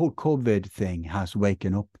the whole COVID thing has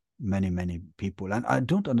waken up many people, and I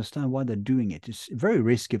don't understand why they're doing it. It's very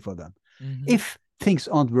risky for them. If things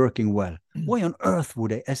aren't working well, why on earth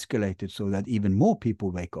would they escalate it so that even more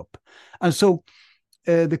people wake up? And so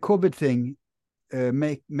the COVID thing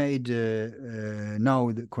made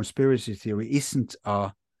now the conspiracy theory isn't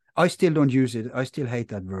I still don't use it. I still hate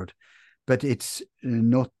that word, but it's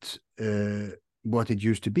not what it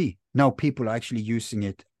used to be. Now people are actually using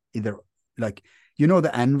it either, like, you know,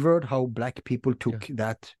 the N word, how black people took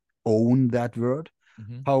own that word,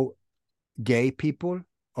 how gay people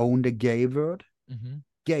own the gay word.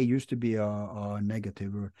 Gay used to be a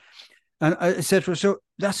negative word, and etc. So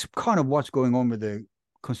that's kind of what's going on with the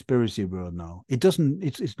conspiracy world now. It doesn't.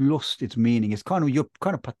 It's lost its meaning. It's kind of, you're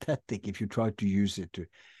kind of pathetic if you try to use it to,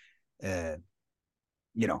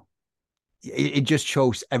 it just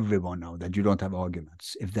shows everyone now that you don't have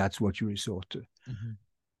arguments if that's what you resort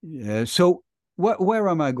to. So where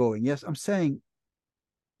am I going? Yes, I'm saying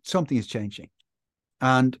something is changing,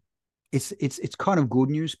 and it's kind of good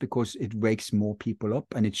news because it wakes more people up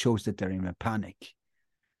and it shows that they're in a panic.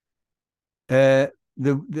 The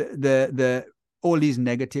all these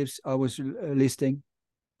negatives I was listing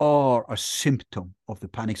are a symptom of the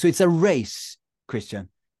panic. So it's a race, Christian.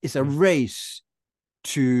 It's a race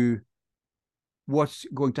to what's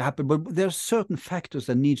going to happen, but there are certain factors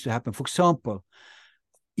that needs to happen. For example,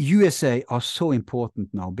 USA are so important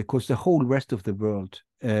now because the whole rest of the world,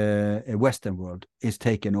 Western world, is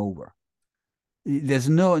taken over. There's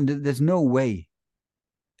no way.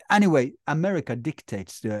 Anyway, America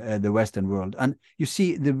dictates the Western world, and you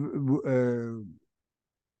see the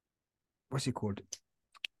what's it called?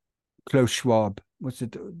 Klaus Schwab. What's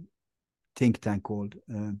it? Think tank called?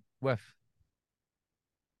 WEF.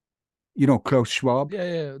 You know Klaus Schwab?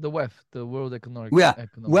 Yeah, the WEF, the World Economic. Yeah,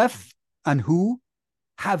 Economic. WEF and WHO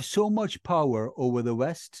have so much power over the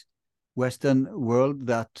Western world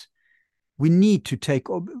that we need to take.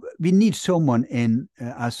 We need someone in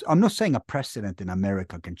as I'm not saying a president in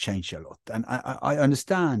America can change a lot, and I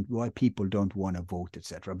understand why people don't want to vote,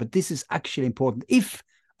 etc. But this is actually important. If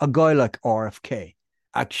a guy like RFK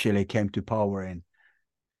actually came to power in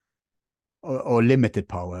or limited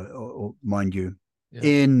power, or mind you,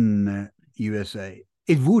 in USA,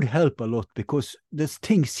 it would help a lot because there's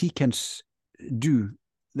things he can do,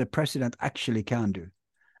 the president actually can do,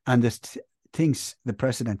 and there's things the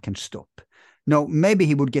president can stop. Now, maybe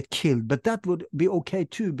he would get killed, but that would be okay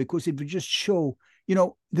too, because it would just show,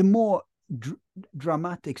 the more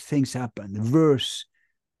dramatic things happen, the worse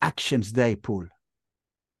actions they pull,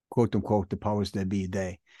 quote unquote, the powers that be,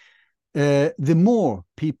 the more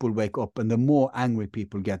people wake up and the more angry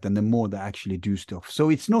people get and the more they actually do stuff. So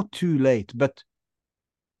it's not too late, but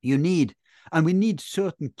we need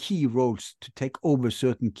certain key roles to take over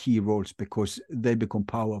certain key roles because they become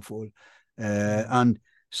powerful. And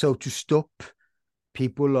so to stop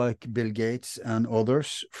people like Bill Gates and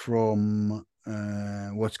others from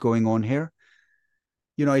what's going on here,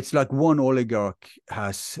 it's like one oligarch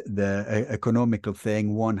has the economical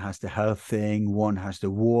thing, one has the health thing, one has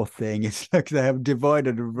the war thing. It's like they have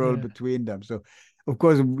divided the world between them. So, of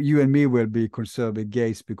course, you and me will be concerned with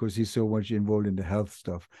Gates because he's so much involved in the health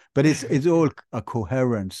stuff. But it's all a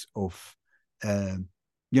coherence of,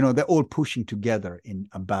 they're all pushing together in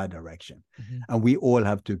a bad direction. And we all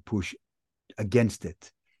have to push against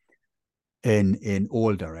it in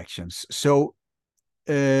all directions. So,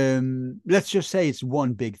 let's just say it's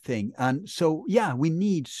one big thing. And so, we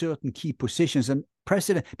need certain key positions and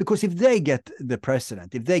president, because if they get the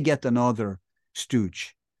president, if they get another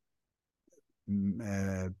stooge,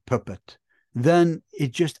 puppet, then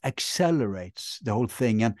it just accelerates the whole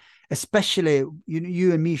thing. And especially,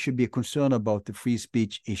 you and me should be concerned about the free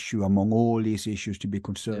speech issue among all these issues to be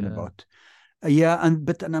concerned about.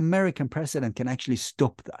 But an American president can actually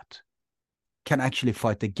stop that, can actually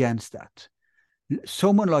fight against that.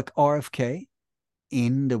 Someone like RFK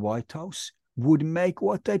in the White House would make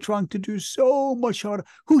what they're trying to do so much harder.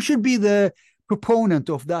 Who should be the proponent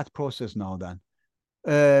of that process now then?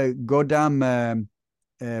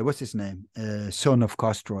 What's his name? Son of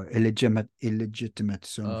Castro, illegitimate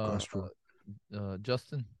son of Castro.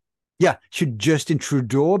 Justin? Yeah, should Justin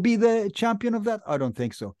Trudeau be the champion of that? I don't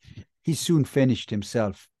think so. He soon finished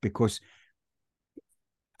himself because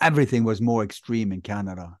everything was more extreme in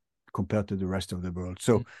Canada compared to the rest of the world.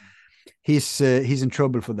 So he's in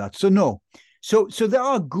trouble for that. So no. So there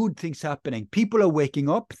are good things happening. People are waking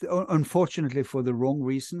up, unfortunately for the wrong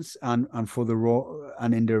reasons and for the wrong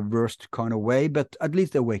and in the worst kind of way, but at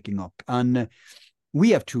least they're waking up. And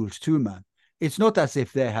we have tools too, man. It's not as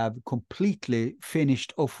if they have completely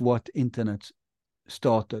finished off what internet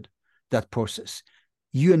started, that process.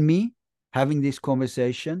 You and me having this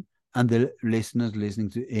conversation and the listeners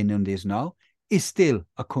listening in on this now is still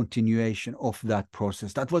a continuation of that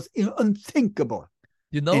process that was unthinkable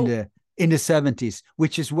in the 70s,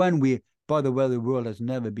 which is when by the way, the world has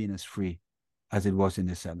never been as free as it was in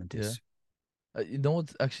the 70s. You know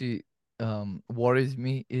what actually worries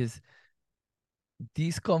me is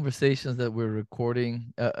these conversations that we're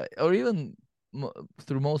recording, or even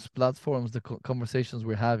through most platforms, the conversations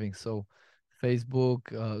we're having. So Facebook,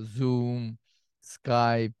 Zoom,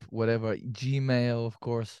 Skype, whatever, Gmail, of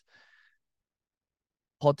course,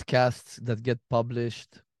 podcasts that get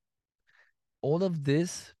published. All of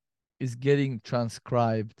this is getting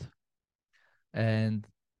transcribed and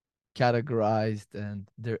categorized, and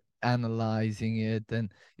they're analyzing it,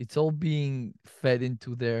 and it's all being fed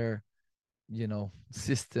into their,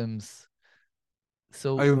 systems.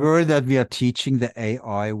 So are you worried that we are teaching the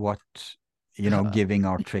AI what, giving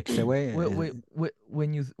our tricks away?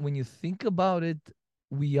 When you think about it,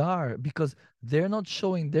 we are, because they're not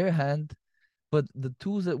showing their hand, but the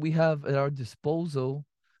tools that we have at our disposal,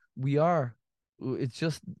 we are. It's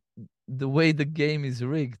just the way the game is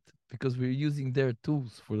rigged because we're using their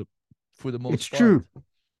tools for the most part. It's true.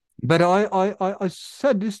 But I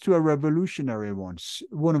said this to a revolutionary once,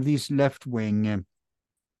 one of these left-wing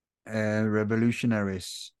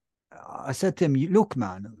revolutionaries. I said to him, look,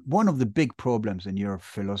 man, one of the big problems in your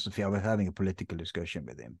philosophy, I was having a political discussion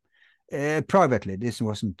with him privately. This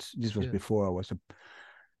was before I was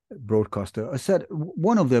a broadcaster. I said,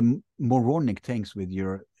 one of the moronic things with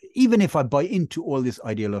your, even if I buy into all this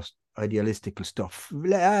idealistical stuff,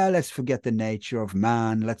 let's forget the nature of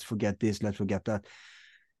man, let's forget this, let's forget that.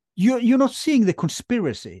 You're not seeing the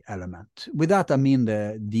conspiracy element. With that, I mean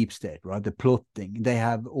the deep state, right? The plotting. They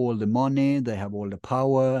have all the money, they have all the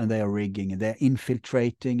power, and they are rigging, and they're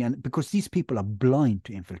infiltrating. And because these people are blind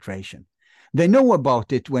to infiltration, they know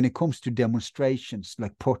about it when it comes to demonstrations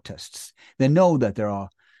like protests. They know that there are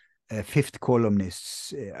fifth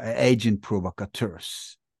columnists, agent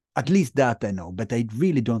provocateurs. At least that they know, but they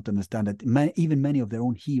really don't understand that even many of their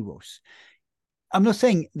own heroes. I'm not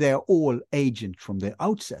saying they're all agents from the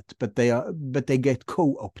outset, but they get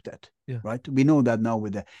co-opted, right? We know that now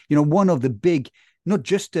with one of the big, not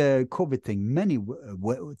just the COVID thing, many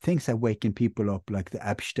things are waking people up, like the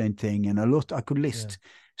Epstein thing, and a lot I could list. Yeah.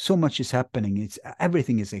 So much is happening.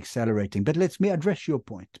 Everything is accelerating. But let me address your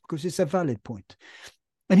point, because it's a valid point.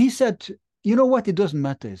 And he said, you know what? It doesn't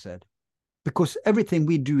matter, he said, because everything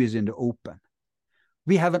we do is in the open.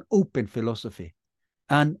 We have an open philosophy,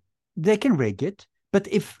 and they can rig it. But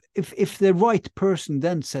if the right person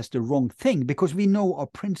then says the wrong thing, because we know our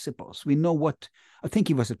principles, we know what, I think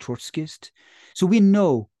he was a Trotskyist, so we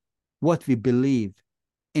know what we believe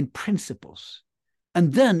in principles.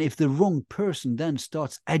 And then if the wrong person then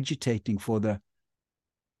starts agitating for the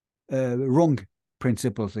wrong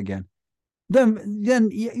principles again, then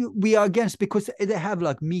we are against, because they have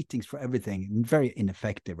like meetings for everything, very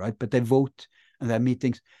ineffective, right? But they vote and they have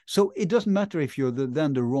meetings. So it doesn't matter if you're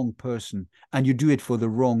then the wrong person and you do it for the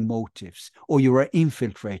wrong motives, or you're an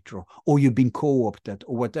infiltrator, or you've been co-opted,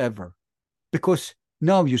 or whatever, because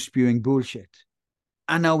now you're spewing bullshit.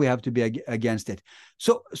 And now we have to be against it.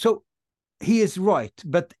 So he is right.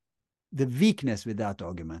 But the weakness with that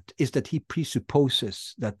argument is that he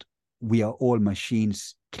presupposes that we are all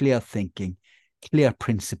machines, clear thinking, clear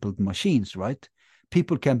principled machines, right?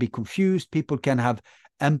 People can be confused. People can have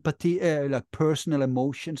empathy, like personal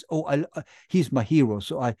emotions. Oh, he's my hero.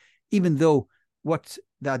 So even though what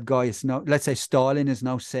that guy is now, let's say Stalin is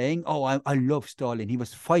now saying, oh, I love Stalin. He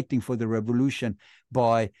was fighting for the revolution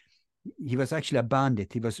he was actually a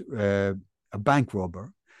bandit. He was a bank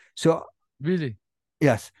robber. So really?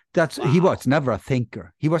 Yes, he was never a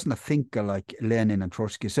thinker. He wasn't a thinker like Lenin and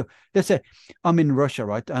Trotsky. So let's say I'm in Russia,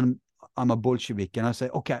 right? And I'm a Bolshevik, and I say,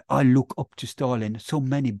 okay, I look up to Stalin. So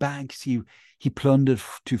many banks he plundered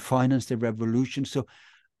to finance the revolution. So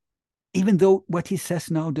even though what he says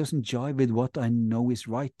now doesn't jive with what I know is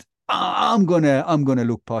right, I'm gonna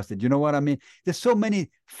look past it. You know what I mean? There's so many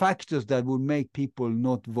factors that would make people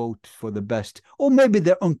not vote for the best, or maybe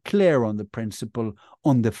they're unclear on the principle,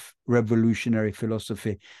 on the revolutionary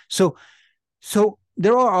philosophy. So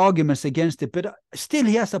there are arguments against it, but still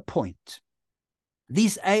he has a point.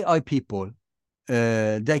 These AI people,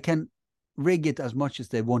 they can rig it as much as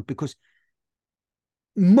they want, because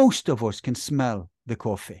most of us can smell the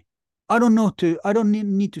coffee. I don't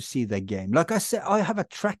need to see the game. Like I said, I have a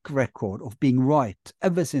track record of being right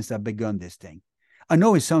ever since I begun this thing. I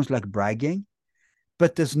know it sounds like bragging,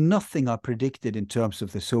 but there's nothing I predicted in terms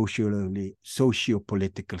of the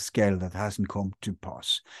socio-political scale that hasn't come to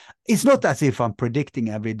pass. It's not as if I'm predicting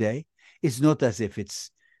every day. It's not as if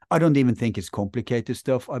I don't even think it's complicated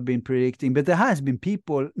stuff I've been predicting, but there has been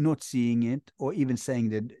people not seeing it or even saying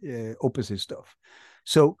the opposite stuff.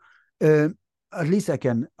 So, at least I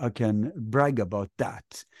can brag about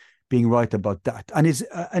that, being right about that, and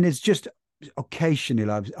it's just occasionally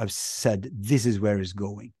I've said this is where it's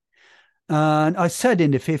going, and I said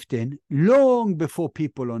in the 15, long before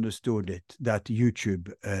people understood it, that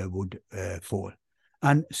YouTube would fall,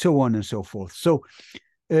 and so on and so forth. So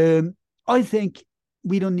I think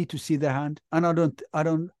we don't need to see their hand, and I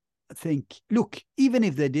don't think. Look, even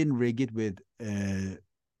if they didn't rig it with the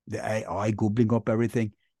AI gobbling up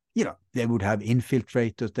everything. They would have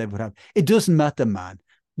infiltrators. It doesn't matter, man.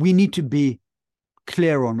 We need to be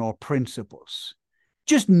clear on our principles.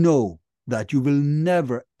 Just know that you will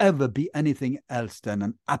never, ever be anything else than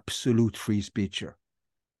an absolute free speecher.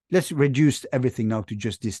 Let's reduce everything now to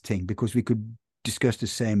just this thing, because we could discuss the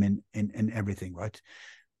same in everything, right?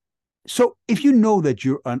 So if you know that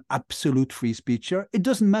you're an absolute free speecher, it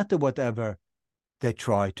doesn't matter whatever they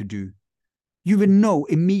try to do. You would know,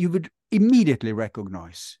 you would immediately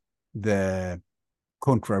recognize the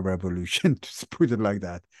contra-revolution, to put it like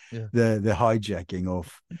that, the hijacking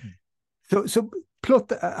of. So plot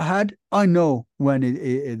ahead. I know when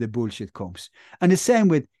the bullshit comes, and the same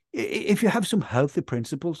with if you have some healthy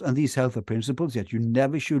principles, and these healthy principles that you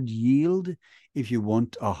never should yield if you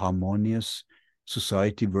want a harmonious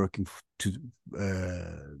society working to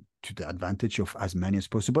the advantage of as many as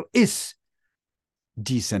possible, is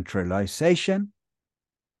decentralization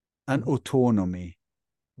and autonomy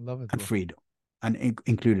Love it, and bro. freedom. And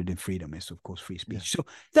included in freedom is, of course, free speech. Yeah. So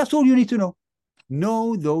that's all you need to know.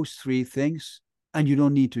 Know those three things, and you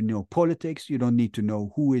don't need to know politics. You don't need to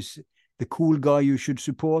know who is the cool guy you should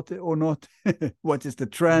support or not. What is the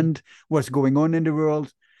trend? What's going on in the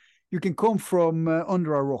world? You can come from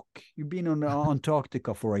under a rock. You've been on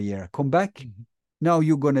Antarctica for a year. Come back. Now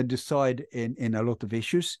you're going to decide in a lot of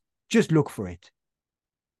issues. Just look for it.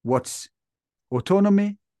 What's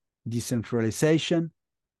autonomy, decentralization,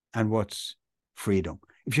 and what's freedom?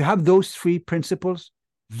 If you have those three principles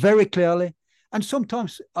very clearly, and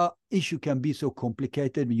sometimes an issue can be so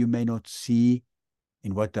complicated, you may not see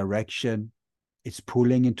in what direction it's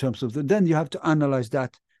pulling in terms of then you have to analyze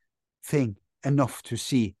that thing enough to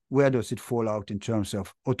see where does it fall out in terms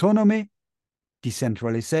of autonomy,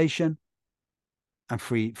 decentralization, and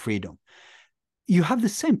freedom. You have the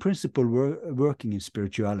same principle working in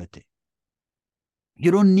spirituality. You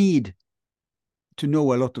don't need to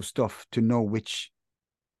know a lot of stuff to know which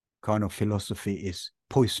kind of philosophy is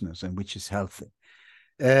poisonous and which is healthy.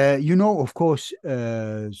 Of course,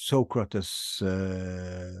 Socrates'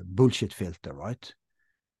 bullshit filter, right?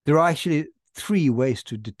 There are actually three ways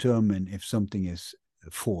to determine if something is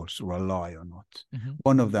false or a lie or not.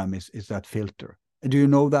 One of them is that filter. Do you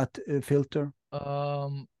know that filter?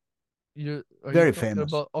 Are you Very talking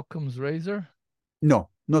famous. about Occam's razor? No,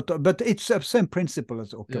 not, but it's the same principle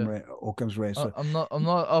as Occam's razor. I'm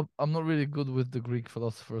not really good with the Greek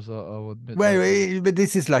philosophers. I'll admit. Well, but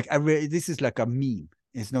this is like a meme.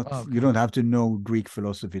 It's not. Okay. You don't have to know Greek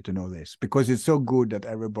philosophy to know this because it's so good that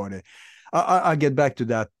everybody. I get back to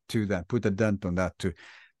that too. Then put a dent on that too.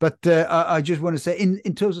 But I just want to say,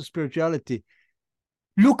 in terms of spirituality,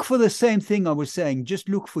 look for the same thing I was saying. Just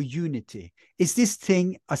look for unity. Is this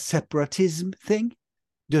thing a separatism thing?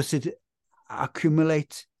 Does it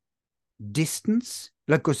accumulate distance?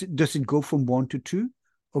 Like, does it go from 1 to 2,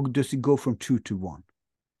 or does it go from 2 to 1?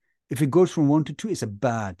 If it goes from 1 to 2, it's a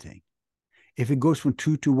bad thing. If it goes from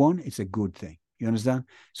 2 to 1, it's a good thing. You understand?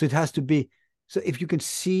 So it has to be. So if you can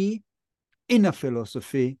see in a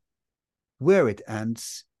philosophy where it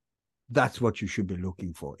ends, that's what you should be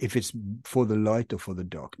looking for. If it's for the light or for the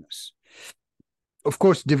darkness. Of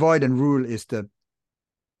course, divide and rule is the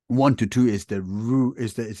 1 to 2 is the rule,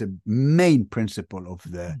 is a main principle of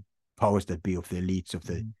the powers that be, of the elites, of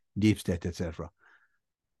the deep state, etc.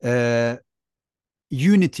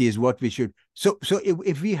 Unity is what we should. So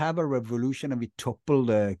if we have a revolution and we topple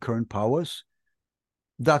the current powers,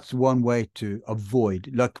 that's one way to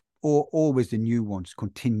avoid, like, or always the new ones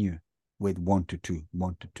continue with 1 to 2,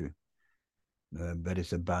 1 to 2. But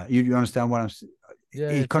it's a bad. You understand what I'm saying? Yeah,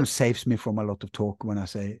 it kind of saves me from a lot of talk when I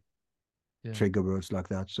say trigger words like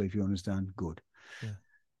that. So if you understand, good.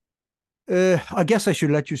 I guess I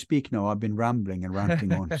should let you speak now. I've been rambling and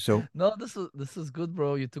ranting on. So no, this is good,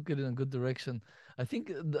 bro. You took it in a good direction. I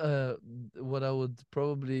think what I would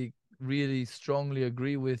probably really strongly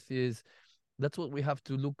agree with is that's what we have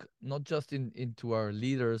to look not just into our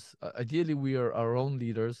leaders. Ideally, we are our own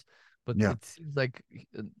leaders, but it seems like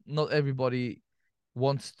not everybody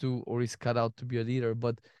wants to or is cut out to be a leader.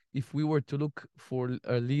 But if we were to look for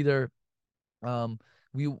a leader,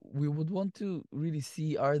 we would want to really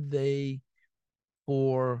see, are they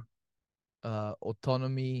for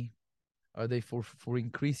autonomy? Are they for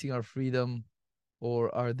increasing our freedom,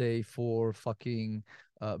 or are they for fucking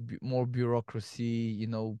more bureaucracy?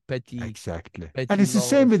 Petty. Exactly. Petty And it's the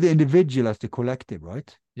same laws. with the individual as the collective,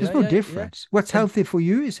 right? There's no difference. What's healthy for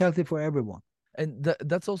you is healthy for everyone. And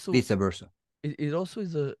that's also vice versa. It also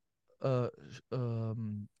is a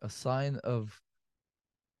sign of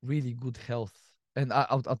really good health. And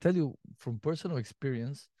I'll tell you from personal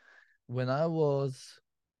experience, when I was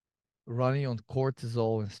running on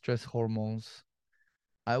cortisol and stress hormones,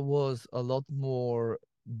 I was a lot more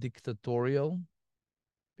dictatorial.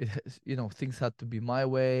 It has, things had to be my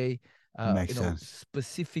way. Makes sense.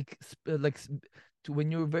 Specific, to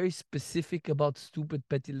when you're very specific about stupid,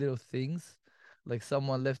 petty little things, like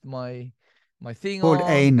someone left my thing Called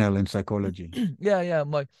on. anal in psychology. Yeah.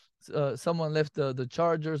 Someone left the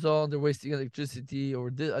chargers on. They're wasting electricity, or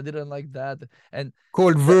I didn't like that, and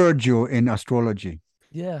called Virgil in astrology.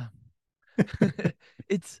 Yeah,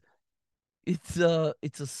 it's it's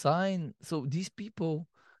a sign. So these people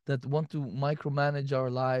that want to micromanage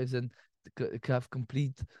our lives and have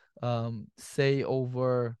complete say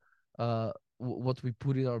over what we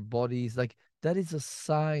put in our bodies, like that is a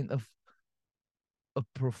sign of a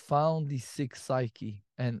profoundly sick psyche,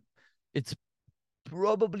 and it's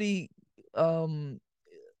probably um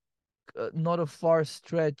not a far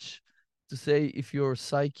stretch to say if your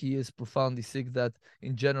psyche is profoundly sick that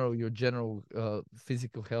in general your general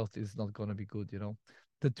physical health is not going to be good, you know.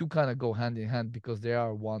 The two kind of go hand in hand because they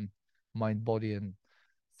are one, mind, body, and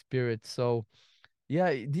spirit. So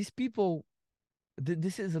yeah, these people,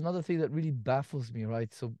 this is another thing that really baffles me,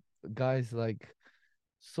 right? So guys like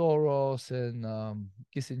Soros and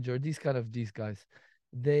Kissinger, these guys,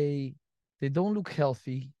 they they don't look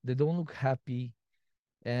healthy, they don't look happy,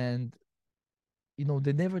 and you know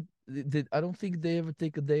they never. I don't think they ever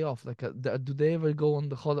take a day off. Like, do they ever go on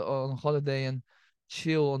on holiday and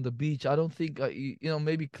chill on the beach? I don't think. You know,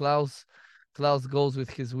 maybe Klaus goes with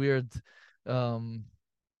his weird um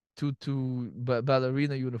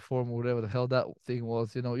ballerina uniform or whatever the hell that thing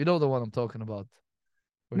was. You know the one I'm talking about,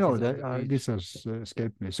 where No, he's on the this beach. has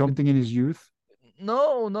escaped me. But Something in his youth.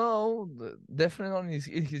 no, definitely not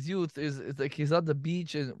in his youth. Is it's like he's at the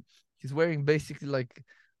beach and he's wearing basically like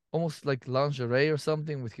almost like lingerie or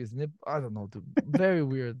something with his nip. I don't know, dude. Very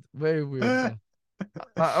weird, very weird.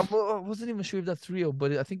 But I wasn't even sure if that's real,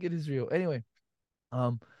 but I think it is real. Anyway,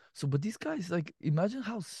 um, so but these guys, like, imagine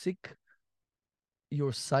how sick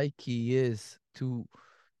your psyche is to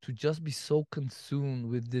just be so consumed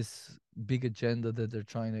with this big agenda that they're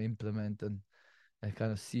trying to implement and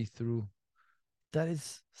kind of see through. That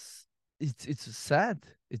is it's sad.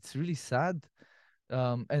 It's really sad.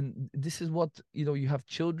 And this is what, you know, you have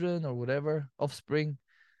children or whatever, offspring,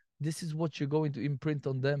 this is what you're going to imprint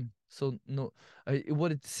on them. So no,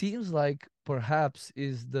 what it seems like perhaps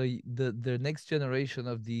is the next generation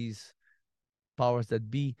of these powers that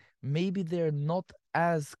be, maybe they're not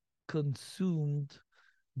as consumed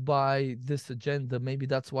by this agenda. Maybe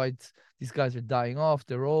that's why these guys are dying off,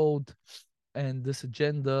 they're old, and this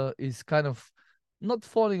agenda is kind of not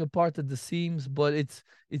falling apart at the seams, but it's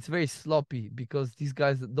very sloppy because these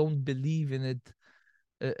guys don't believe in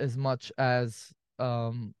it as much as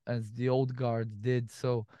the old guard did.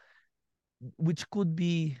 So which could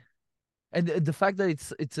be, and the fact that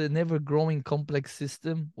it's an ever growing complex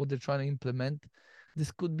system what they're trying to implement,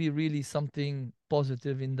 this could be really something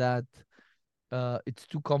positive in that it's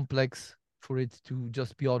too complex for it to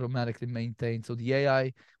just be automatically maintained. So the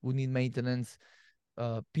AI will need maintenance.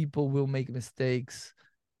 People will make mistakes.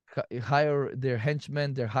 Hire their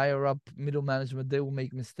henchmen, their higher up middle management, they will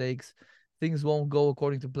make mistakes. Things won't go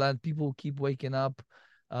according to plan. People will keep waking up,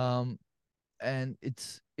 um, and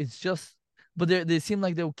it's just. But they seem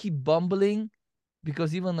like they'll keep bumbling,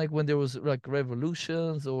 because even like when there was like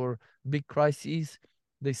revolutions or big crises,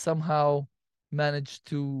 they somehow managed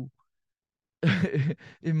to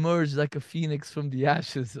emerge like a phoenix from the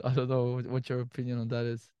ashes. I don't know what your opinion on that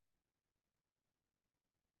is.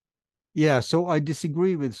 Yeah, so I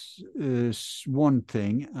disagree with one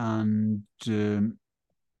thing, and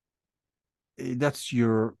that's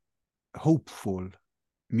your hopeful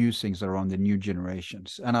musings around the new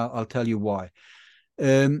generations, and I'll tell you why.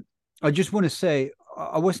 Um, I just want to say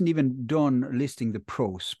I wasn't even done listing the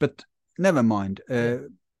pros, but never mind. Yeah.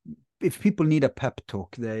 If people need a pep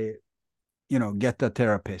talk, they get a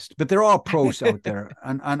therapist. But there are pros out there,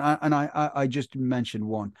 and I just mentioned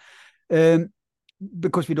one. Um,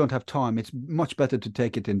 because we don't have time, it's much better to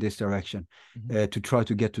take it in this direction, Mhm. to try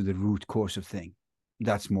to get to the root cause of thing.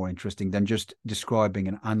 That's more interesting than just describing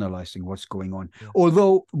and analyzing what's going on. Yeah.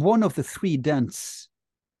 Although one of the three dents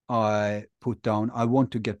I put down, I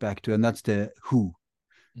want to get back to, and that's the WHO,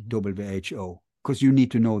 Mhm. WHO, because you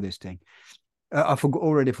need to know this thing.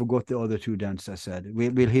 Already forgot the other two dents I said.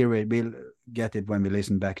 We'll hear it. We'll get it when we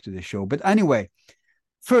listen back to the show. But anyway,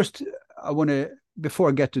 first, I want to, before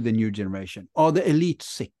I get to the new generation, are the elite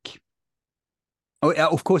sick? Oh, yeah,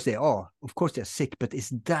 of course they are. Of course they're sick, but is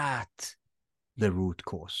that the root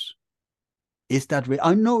cause? Is that real?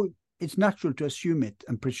 I know it's natural to assume it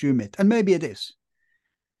and presume it, and maybe it is.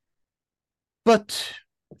 But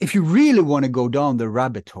if you really want to go down the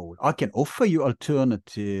rabbit hole, I can offer you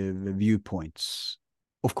alternative viewpoints.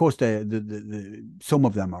 Of course, some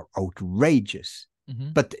of them are outrageous,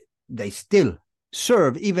 Mhm. but they still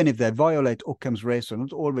serve, even if they violate Occam's razor.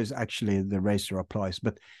 Not always actually the razor applies,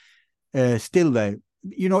 but still they.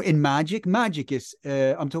 In magic is,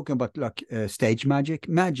 I'm talking about like stage magic.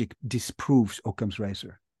 Magic disproves Occam's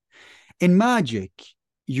razor. In magic,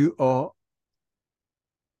 you are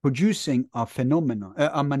producing a phenomenon,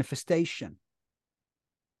 a manifestation.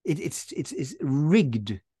 It's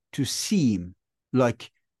rigged to seem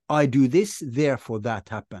like I do this, therefore that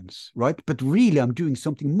happens, right? But really, I'm doing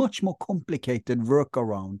something much more complicated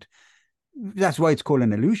workaround That's why it's called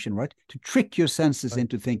an illusion, right? To trick your senses Right.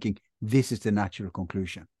 into thinking this is the natural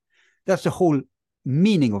conclusion. That's the whole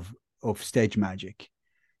meaning of stage magic.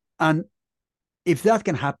 And if that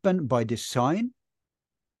can happen by design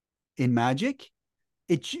in magic,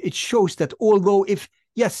 it shows that although if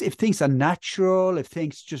things are natural, if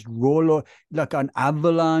things just roll like an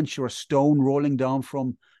avalanche or a stone rolling down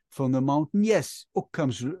from the mountain, yes,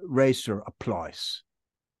 Occam's razor applies.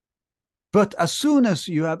 But as soon as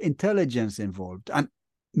you have intelligence involved, and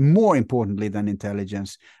more importantly than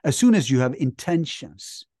intelligence, as soon as you have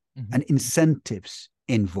intentions and incentives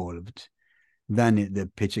involved, then the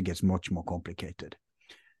picture gets much more complicated.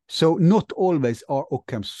 So not always are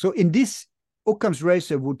Occam's. So in this, Occam's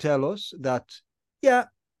razor would tell us that, yeah,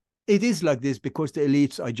 it is like this because the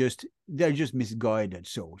elites they're just misguided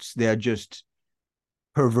souls. They are just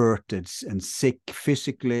perverted and sick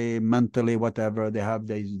physically, mentally, whatever. They have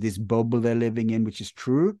this bubble they're living in, which is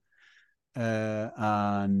true,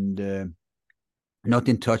 and not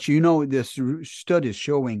in touch. There's studies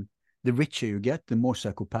showing the richer you get, the more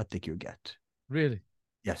psychopathic you get. Really?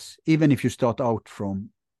 Yes, even if you start out from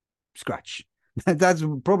scratch. That's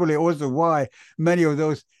probably also why many of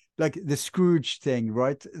those, like the Scrooge thing,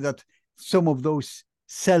 right? That some of those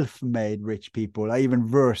self-made rich people are even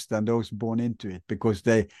worse than those born into it because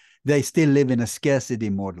they still live in a scarcity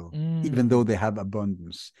model, even though they have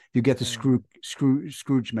abundance. You get the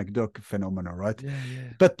Scrooge McDuck phenomenon, right? Yeah.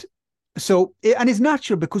 But so, and it's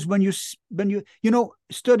natural because when you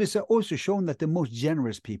studies are also shown that the most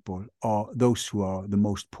generous people are those who are the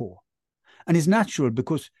most poor, and it's natural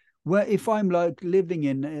because if I'm like living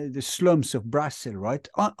in the slums of Brazil, right?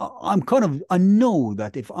 I know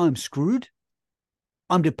that if I'm screwed,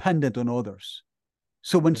 I'm dependent on others.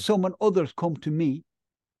 So when someone others come to me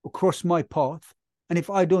across my path, and if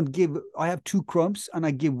I don't give, I have 2 crumbs and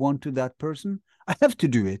I give 1 to that person, I have to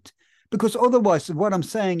do it because otherwise, what I'm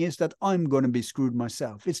saying is that I'm going to be screwed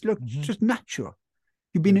myself. It's just natural.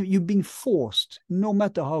 You've been forced, no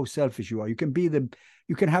matter how selfish you are. You can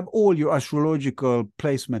have all your astrological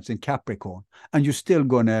placements in Capricorn, and you're still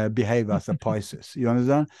gonna behave as a Pisces. You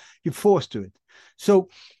understand? You're forced to it. So,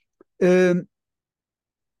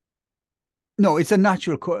 no, it's a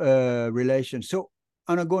natural relation. So,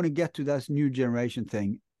 and I'm going to get to that new generation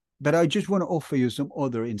thing, but I just want to offer you some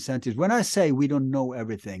other incentives. When I say we don't know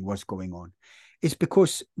everything, what's going on, it's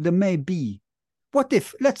because there may be. What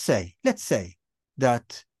if, let's say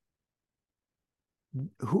that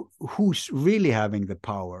who's really having the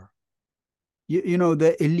power? The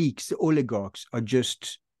elites, the oligarchs are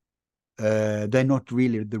just they're not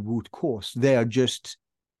really the root cause. They are just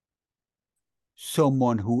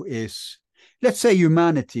someone who is, let's say,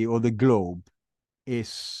 humanity or the globe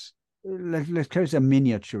is, let's create a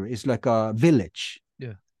miniature. It's like a village.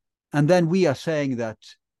 Yeah. And then we are saying that,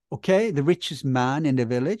 okay, the richest man in the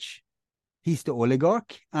village, he's the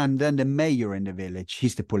oligarch, and then the mayor in the village,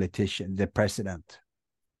 he's the politician, the president.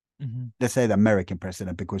 Let's say the American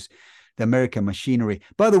president, because the American machinery.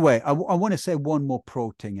 By the way, I want to say one more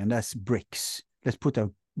pro thing, and that's BRICS. Let's put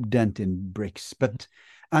a dent in BRICS. But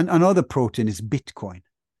and another pro thing is Bitcoin.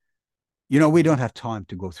 We don't have time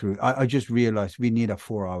to go through. I just realized we need a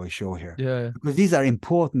 4-hour show here. Yeah. Because these are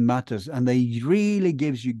important matters, and they really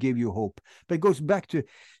give you hope. But it goes back to,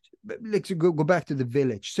 let's go back to the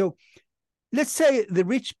village. So let's say the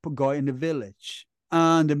rich guy in the village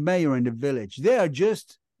and the mayor in the village, they are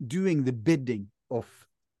just doing the bidding of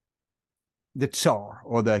the Tsar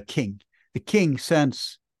or the king. The king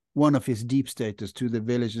sends one of his deep staters to the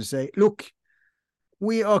village and say, look,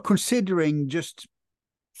 we are considering just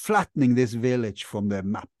flattening this village from the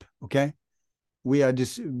map, okay? We are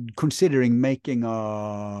just considering making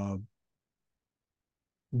a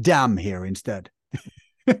dam here instead.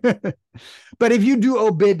 But if you do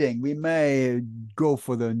our bidding, we may go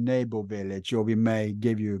for the neighbor village, or we may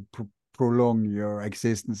give you prolong your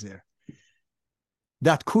existence here.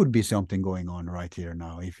 That could be something going on right here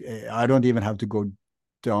now. If I don't even have to go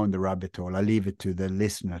down the rabbit hole, I leave it to the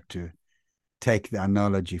listener to take the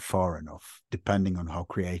analogy far enough, depending on how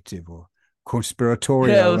creative or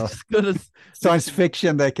conspiratorial or science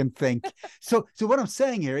fiction they can think. So what I'm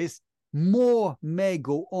saying here is more may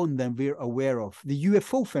go on than we're aware of. The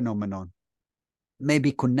UFO phenomenon may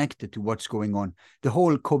be connected to what's going on. The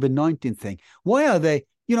whole COVID-19 thing. Why are they,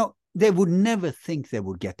 they would never think they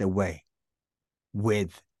would get away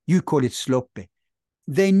with, you call it sloppy.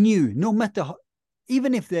 They knew, no matter how,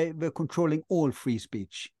 even if they were controlling all free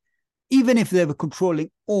speech, even if they were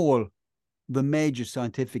controlling all the major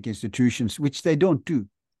scientific institutions, which they don't do,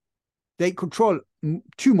 they control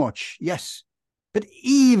too much, yes. But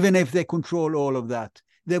even if they control all of that,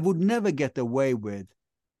 they would never get away with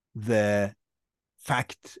the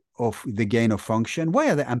fact of the gain of function? Why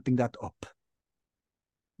are they amping that up?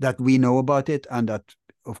 That we know about it, and that,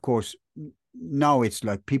 of course, now it's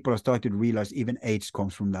like people are starting to realize even AIDS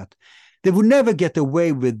comes from that. They would never get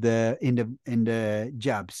away with in the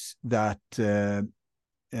jabs that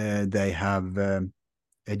they have a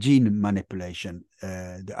gene manipulation,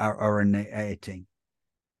 the RNA thing,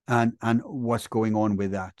 and what's going on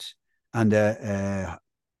with that, and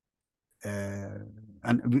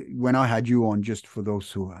when I had you on, just for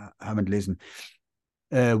those who haven't listened,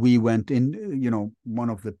 we went in, one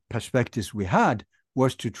of the perspectives we had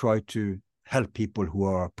was to try to help people who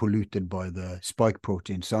are polluted by the spike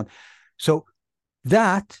protein. So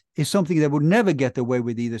that is something they would never get away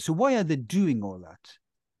with either. So why are they doing all that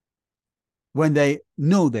when they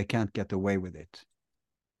know they can't get away with it?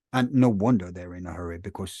 And no wonder they're in a hurry,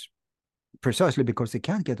 precisely because they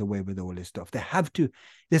can't get away with all this stuff. They have to.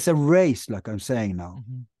 There's a race, like I'm saying now.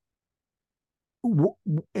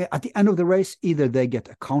 At the end of the race, either they get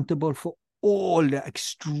accountable for all the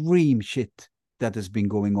extreme shit that has been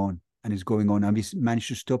going on and is going on, and we manage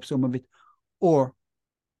to stop some of it, or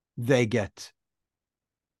they get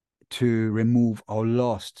to remove our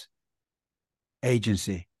last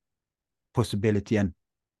agency possibility, and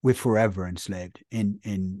we're forever enslaved in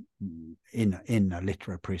a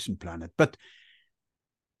literal prison planet. But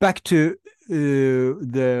back to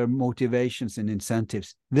the motivations and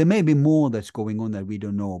incentives. There may be more that's going on that we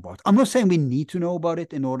don't know about. I'm not saying we need to know about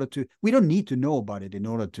it in order to. We don't need to know about it in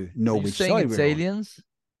order to know which side we're on. Aliens?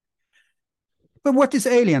 But what is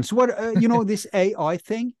aliens? What this AI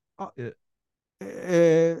thing?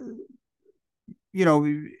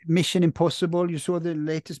 Mission Impossible. You saw the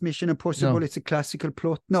latest Mission Impossible. No. It's a classical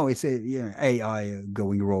plot. No, it's a AI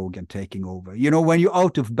going rogue and taking over. When you're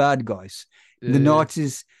out of bad guys, the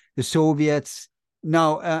Nazis, the Soviets.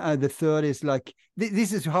 Now the third is like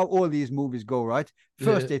this is how all these movies go, right?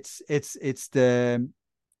 First, it's the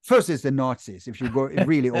Nazis. If you go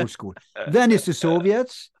really old school, then it's the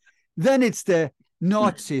Soviets. Then it's the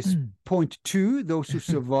Nazis, point two, those who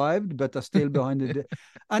survived but are still behind it.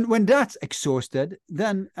 And when that's exhausted,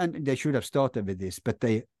 and they should have started with this, but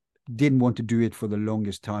they didn't want to do it for the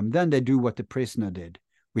longest time. Then they do what The Prisoner did,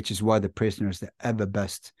 which is why The Prisoner is the ever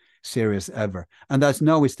best series ever. And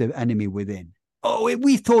now it's the enemy within. Oh,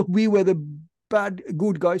 we thought we were the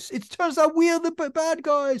good guys. It turns out we're the bad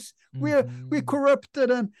guys. We're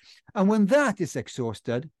corrupted. And when that is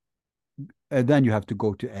exhausted, then you have to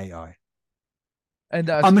go to AI. And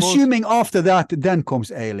I'm assuming after that, then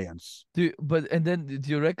comes aliens. Do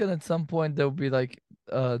you reckon at some point there will be like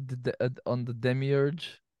on the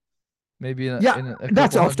demiurge? Maybe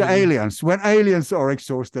that's after aliens. When aliens are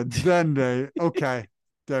exhausted, then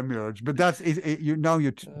demiurge. But that's now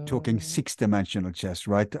you're talking 6-dimensional chess,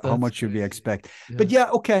 right? How much should we expect? Yeah.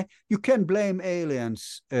 But you can blame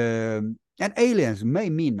aliens. And aliens may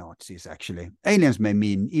mean Nazis, actually. Aliens may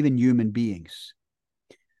mean even human beings.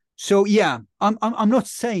 So I'm not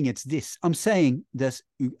saying it's this. I'm saying there's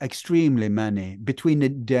extremely many between the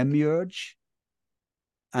demiurge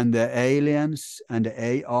and the aliens and the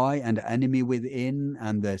AI and the enemy within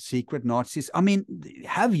and the secret Nazis. I mean,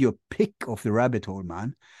 have your pick of the rabbit hole,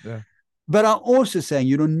 man. Yeah. But I'm also saying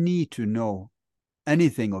you don't need to know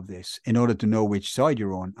anything of this in order to know which side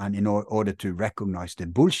you're on and in order to recognize the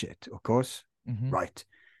bullshit, of course. Right.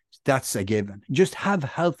 That's a given. Just have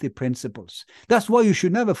healthy principles. That's why you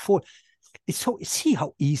should never fall. See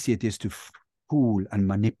how easy it is to fool and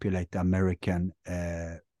manipulate the American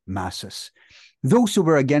masses. Those who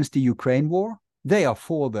were against the Ukraine war, they are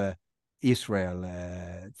for the Israel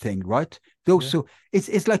thing, right? Those who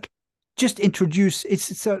it's like just introduce.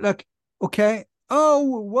 It's like okay,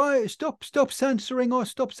 oh why stop censoring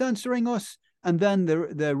us. And then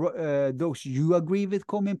those you agree with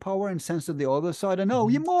come in power and censor the other side. And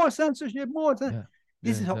you more censorship, more.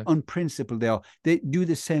 This is how unprincipled they are. They do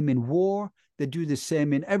the same in war. They do the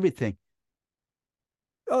same in everything.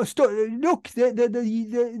 Oh, look!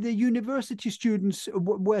 The university students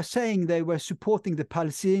were saying they were supporting the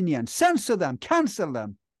Palestinians. Censor them, cancel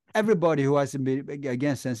them. Everybody who has been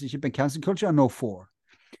against censorship and cancel culture are no for.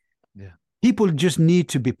 Yeah. People just need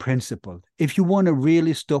to be principled. If you want to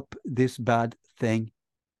really stop this bad thing,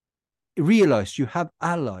 realize you have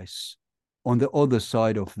allies on the other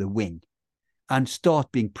side of the wing and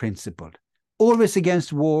start being principled. Always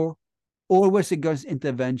against war, always against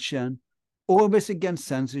intervention, always against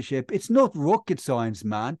censorship. It's not rocket science,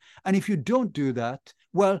 man. And if you don't do that,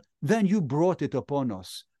 well, then you brought it upon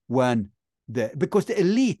us because the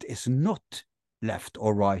elite is not left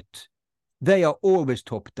or right. They are always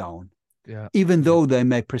top down. Even though they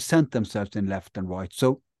may present themselves in left and right.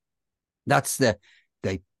 So that's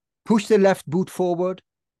they push the left boot forward,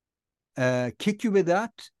 kick you with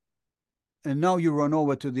that, and now you run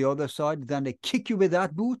over to the other side. Then they kick you with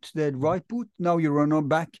that boot, the right boot. Now you run on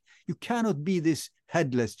back. You cannot be this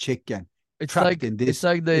headless chicken trapped in this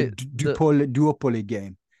duopoly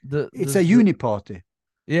game. It's a uniparty.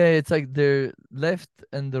 Yeah, it's like their left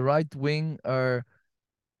and the right wing are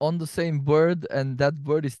on the same bird, and that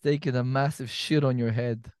bird is taking a massive shit on your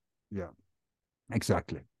head. Yeah,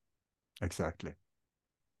 exactly.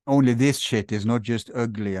 Only this shit is not just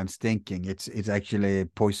ugly and stinking. It's actually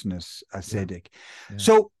poisonous, acidic. Yeah.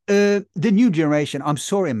 So the new generation, I'm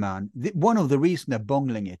sorry, man. One of the reasons they're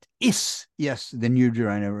bungling it is, yes, the new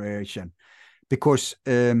generation, because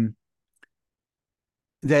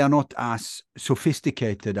they are not as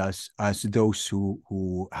sophisticated as those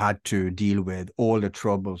who had to deal with all the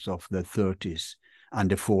troubles of the 30s and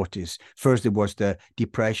the 40s. First, it was the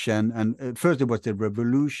Depression, and first it was the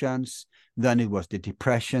revolutions. Then it was the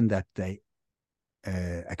Depression that they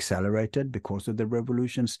accelerated because of the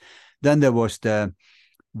revolutions. Then there was the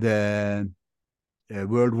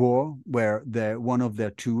World War, where one of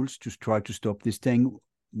their tools to try to stop this thing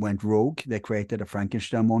went rogue. They created a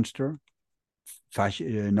Frankenstein monster,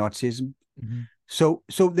 Nazism. Mm-hmm.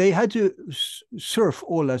 So they had to surf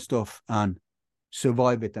all that stuff and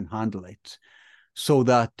survive it and handle it, so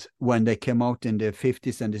that when they came out in the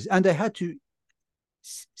 50s and they had to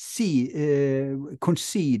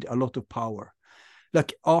concede a lot of power.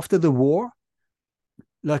 Like after the war,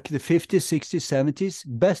 like the 50s, 60s, 70s,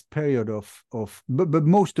 best period but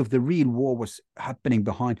most of the real war was happening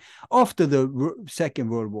behind. After the Second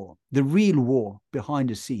World War, the real war behind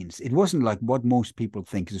the scenes, it wasn't like what most people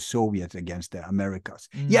think, the Soviets against the Americas.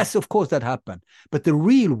 Yes, of course that happened. But the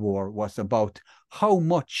real war was about how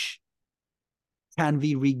much can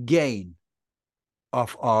we regain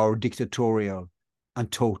of our dictatorial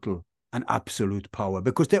and total and absolute power,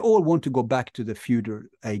 because they all want to go back to the feudal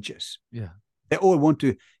ages. Yeah. They all want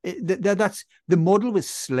to, that's the model with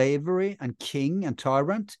slavery and king and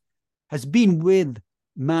tyrant has been with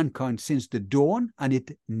mankind since the dawn, and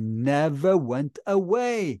it never went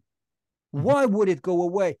away. Mm-hmm. Why would it go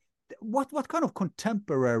away? What kind of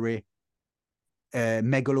contemporary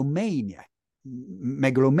megalomania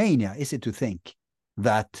is it to think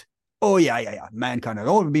that, oh, yeah, mankind has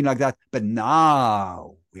always been like that, but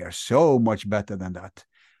now we are so much better than that.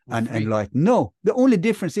 And like, no, the only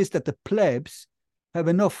difference is that the plebs have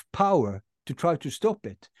enough power to try to stop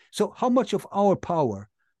it. So how much of our power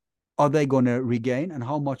are they going to regain, and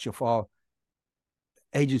how much of our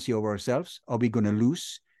agency over ourselves are we going to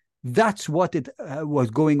lose? That's what it was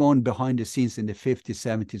going on behind the scenes in the 50s,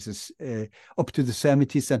 70s, up to the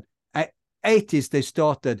 70s and 80s. They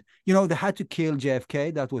started, they had to kill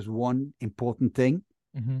JFK. That was one important thing.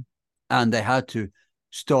 Mm-hmm. And they had to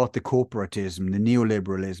start the corporatism, the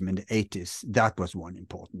neoliberalism in the 80s. That was one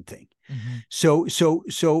important thing. Mm-hmm.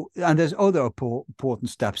 So, and there's other important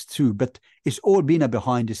steps too, but it's all been a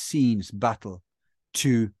behind the scenes battle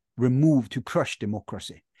to crush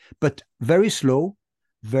democracy, but very slow,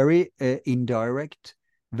 very indirect,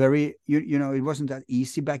 very, it wasn't that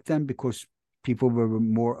easy back then because people were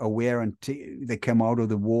more aware and they came out of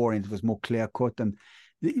the war and it was more clear cut and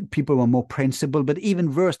people were more principled. But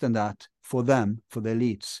even worse than that, for them, for the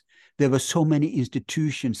elites, there were so many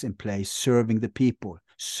institutions in place serving the people,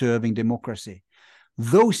 serving democracy.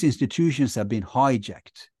 Those institutions have been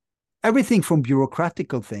hijacked. Everything from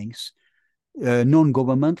bureaucratical things,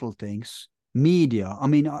 non-governmental things, media. I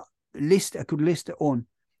mean, I could list it on.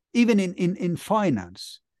 Even in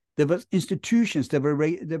finance, there was institutions, there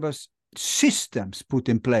was systems put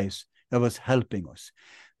in place that was helping us.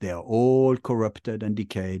 They are all corrupted and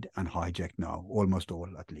decayed and hijacked now, almost all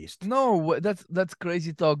at least. No, that's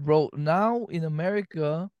crazy talk, bro. Now in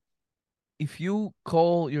America, if you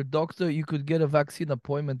call your doctor, you could get a vaccine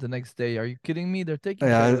appointment the next day. Are you kidding me? They're taking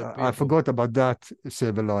care of the people. I forgot about that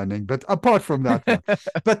silver lining. But apart from that one,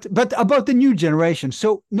 but about the new generation.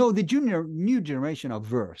 So no, the new generation are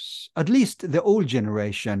worse. At least the old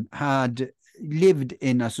generation had lived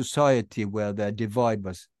in a society where the divide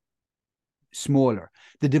was smaller.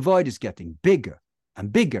 The divide is getting bigger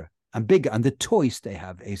and bigger and bigger, and the toys they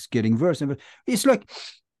have is getting worse. And it's like,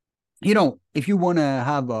 if you want to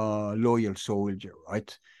have a loyal soldier,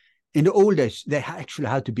 right? In the old days, they actually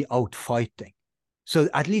had to be out fighting. So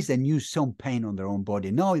at least they knew some pain on their own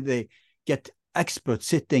body. Now they get experts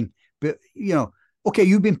sitting, but okay,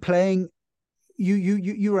 you've been playing,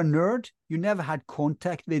 you're a nerd. You never had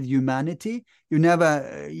contact with humanity. You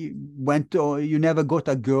never you never got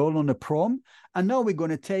a girl on a prom. And now we're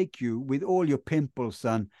going to take you with all your pimples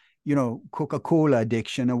and, Coca-Cola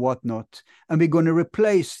addiction and whatnot. And we're going to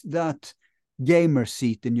replace that gamer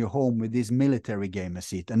seat in your home with this military gamer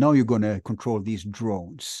seat, and now you're going to control these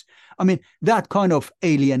drones. I mean, that kind of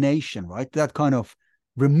alienation, right? That kind of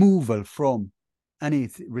removal from any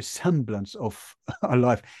resemblance of a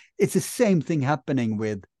life. It's the same thing happening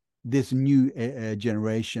with this new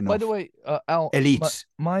generation By the of way, Al, elites.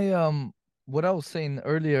 what I was saying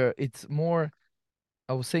earlier, it's more,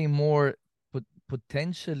 I was saying more, but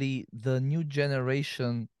potentially the new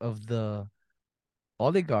generation of the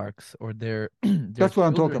oligarchs or their their That's what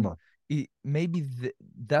I'm talking children, about. maybe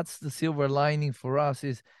that's the silver lining for us,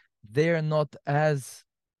 is they're not as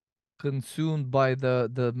consumed by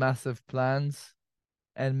the massive plans,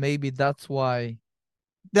 and maybe that's why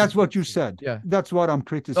That's it what you gets, said. yeah. That's what I'm Oh,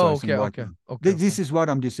 criticizing okay, right okay, now. okay, okay. This is what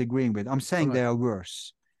I'm disagreeing with. I'm All saying right. they are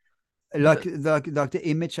worse. But Like the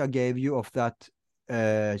image I gave you of that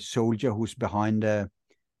soldier who's behind the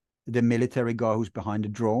military guy who's behind the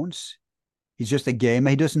drones. He's just a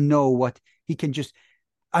gamer. He doesn't know what he can just.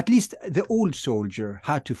 At least the old soldier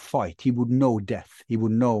had to fight. He would know death. He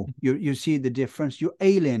would know. You see the difference. You're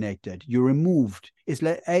alienated. You're removed. It's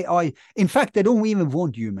like AI. In fact, they don't even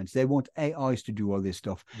want humans. They want AIs to do all this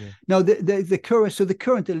stuff. yeah. Now the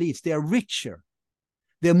current elites, they are richer.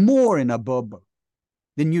 They're more in a bubble.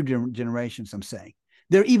 The new generations, I'm saying,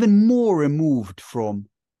 they're even more removed from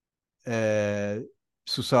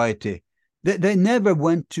society. They never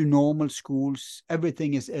went to normal schools.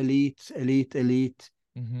 Everything is elite, elite, elite.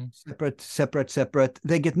 Mm-hmm. Separate.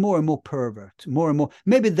 They get more and more pervert, more and more.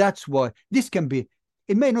 Maybe that's why this can be.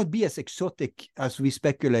 It may not be as exotic as we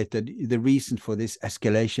speculated. The reason for this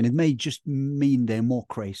escalation, it may just mean they're more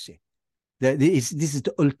crazy. This is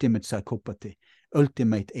the ultimate psychopathy,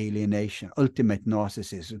 ultimate alienation, ultimate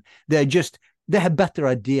narcissism. They have better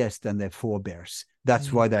ideas than their forebears.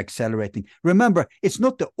 That's why they're accelerating. Remember, it's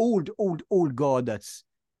not the old God that's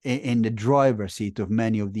in the driver's seat of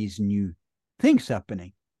many of these new things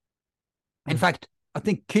happening. In fact, I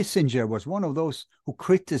think Kissinger was one of those who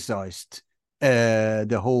criticized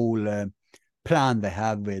the whole plan they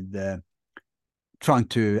have with trying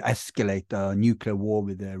to escalate a nuclear war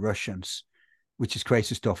with the Russians, which is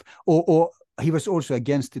crazy stuff. Or he was also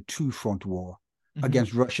against the two-front war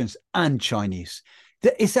against Russians and Chinese.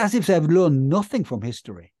 It's as if they've learned nothing from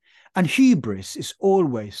history. And hubris is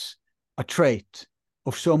always a trait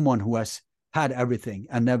of someone who has had everything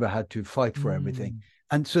and never had to fight for everything.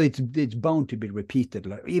 And so it's bound to be repeated.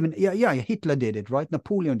 Like even Hitler did it, right?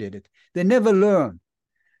 Napoleon did it. They never learn.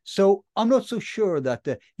 So I'm not so sure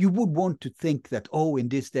that you would want to think that, oh, in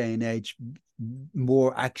this day and age,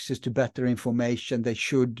 more access to better information, they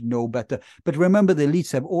should know better. But remember, the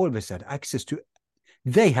elites have always had access to,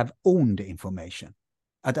 they have owned the information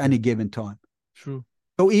at any given time. True.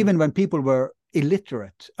 So even when people were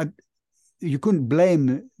illiterate, you couldn't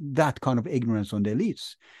blame that kind of ignorance on the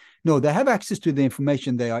elites. No, they have access to the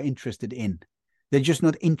information they are interested in. They're just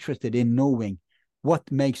not interested in knowing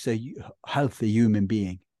what makes a healthy human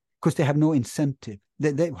being, because they have no incentive.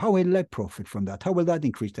 How will they profit from that? How will that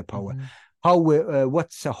increase their power? How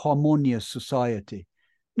what's a harmonious society?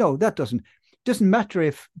 No, that doesn't matter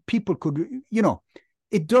if people could,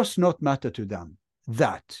 it does not matter to them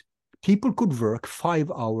that people could work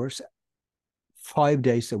 5 hours, 5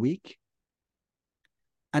 days a week,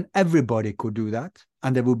 and everybody could do that,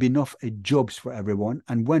 and there would be enough jobs for everyone.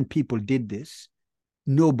 And when people did this,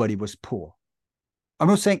 nobody was poor. I'm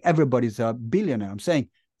not saying everybody's a billionaire. I'm saying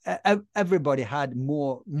everybody had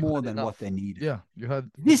more than enough. What they needed. Yeah, you had.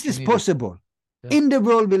 This is possible in the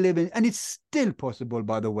world we live in, and it's still possible.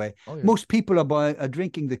 By the way, most people are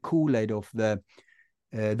drinking the Kool-Aid of the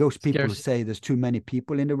those people who say there's too many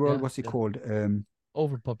people in the world. What's it called?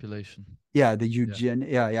 Overpopulation. Yeah, the eugen.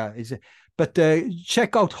 Yeah. But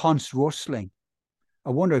check out Hans Rosling. I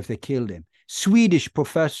wonder if they killed him. Swedish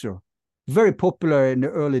professor, very popular in the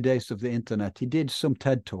early days of the internet. He did some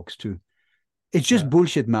TED Talks too. It's just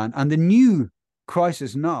bullshit, man. And the new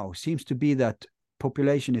crisis now seems to be that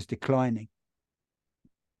population is declining.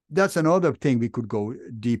 That's another thing we could go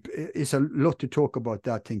deep. It's a lot to talk about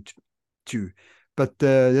that thing too. But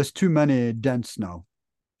there's too many dents now.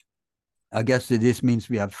 I guess this means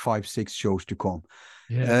we have 5-6 shows to come.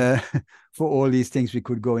 For all these things we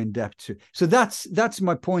could go in depth to. So that's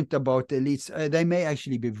my point about the elites. They may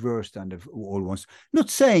actually be worse than the old ones. Not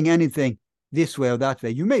saying anything this way or that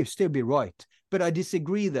way. You may still be right, but I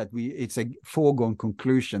disagree that it's a foregone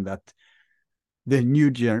conclusion that the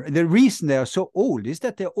the reason they are so old is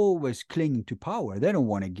that they're always clinging to power. They don't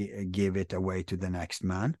want to give it away to the next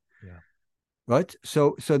man. Yeah. Right.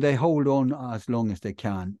 So they hold on as long as they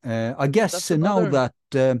can. I guess now that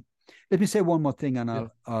let me say one more thing, and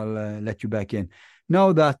I'll let you back in.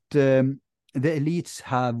 Now that the elites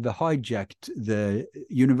have hijacked the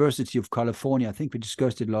University of California. I think we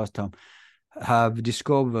discussed it last time. Have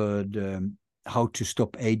discovered how to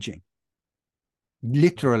stop aging.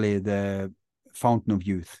 Literally, the fountain of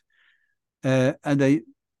youth, and they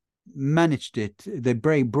managed it. They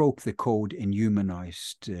broke the code in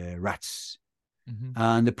humanized rats. Mm-hmm.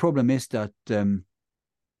 And the problem is that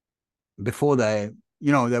before they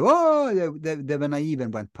were naive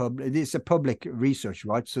and went public. It's a public research,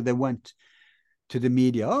 right? So they went to the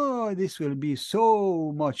media. Oh, this will be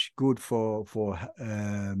so much good for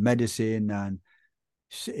medicine and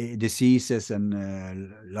diseases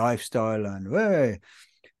and lifestyle and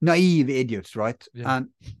naive idiots, right? Yeah. And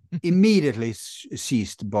immediately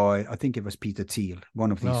seized by, I think it was Peter Thiel,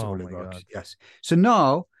 one of these Oh my oligarchs. God. Yes.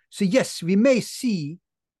 So yes, we may see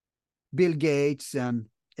Bill Gates and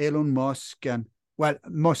Elon Musk, and well,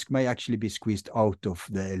 Musk may actually be squeezed out of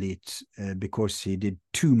the elite because he did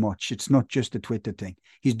too much. It's not just a Twitter thing.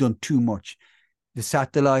 He's done too much. The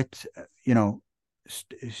satellite,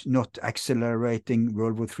 is not accelerating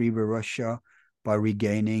World War III with Russia by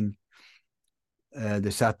regaining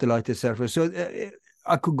the satellite, etc. So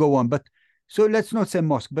I could go on, but so let's not say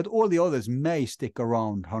Musk, but all the others may stick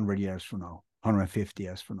around 100 years from now. 150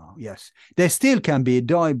 years from now, yes. They still can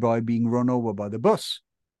die by being run over by the bus,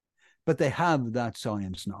 but they have that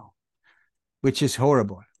science now, which is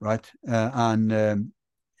horrible, right? But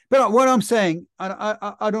what I'm saying,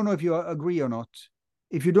 I don't know if you agree or not.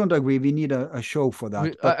 If you don't agree, we need a show for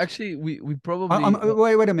that. But actually, we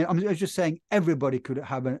probably wait a minute. I'm just saying everybody could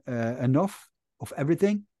have enough of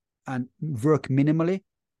everything and work minimally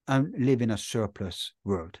and live in a surplus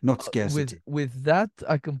world, not scarcity. with that,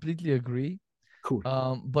 I completely agree. Cool.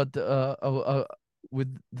 But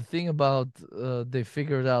with the thing about they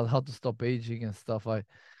figured out how to stop aging and stuff, I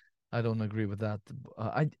don't agree with that.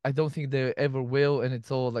 I don't think they ever will, and it's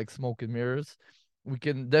all like smoke and mirrors. We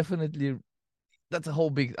can definitely. That's a whole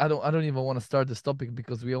big. I don't even want to start this topic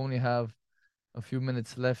because we only have a few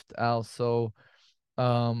minutes left, Al. So,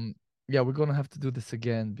 yeah, we're gonna have to do this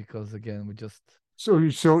again because again we just.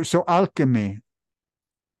 So alchemy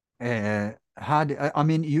I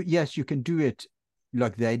mean, yes, you can do it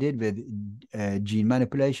like they did with gene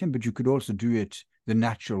manipulation, but you could also do it the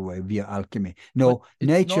natural way via alchemy. No,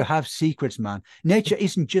 nature have secrets, man. Nature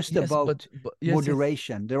isn't just yes, about yes,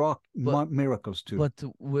 moderation. There are miracles too. But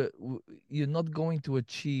you're not going to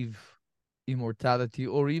achieve immortality,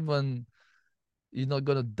 or even you're not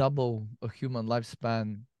gonna double a human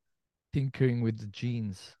lifespan tinkering with the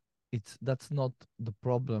genes. That's not the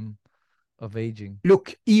problem of aging.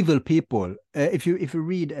 Look, evil people, if you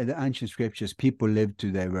read the ancient scriptures, people lived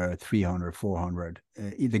to they were 300, 400.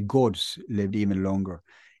 The gods lived even longer.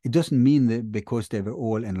 It doesn't mean that because they were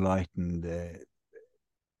all enlightened.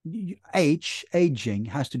 Aging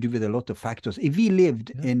has to do with a lot of factors. If we lived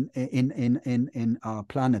in a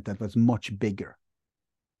planet that was much bigger,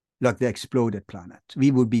 like the exploded planet,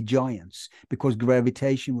 we would be giants because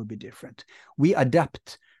gravitation would be different. We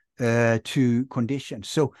adapt to conditions.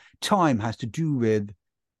 So time has to do with,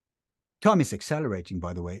 time is accelerating,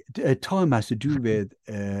 by the way. Time has to do with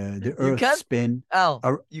the Earth's spin. Al,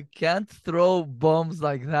 you can't throw bombs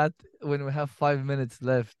like that when we have 5 minutes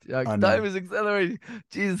left. Like, time is accelerating.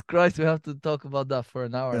 Jesus Christ, we have to talk about that for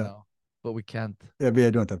an hour now, but we can't. Yeah,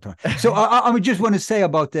 we don't have time. So I just want to say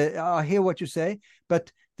about I hear what you say,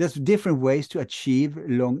 but there's different ways to achieve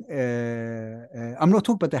long. I'm not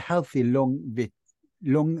talking about the healthy longevity.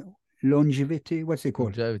 What's it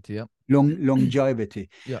called? Longevity, yeah. Longevity.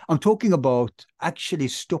 Yeah. I'm talking about actually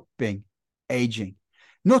stopping aging,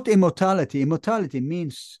 not immortality. Immortality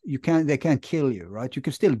means they can't kill you, right? You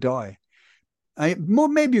can still die.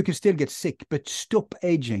 Maybe you can still get sick, but stop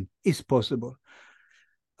aging is possible.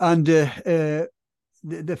 And the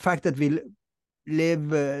fact that we live,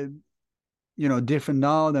 different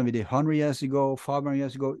now than we did 100 years ago, 500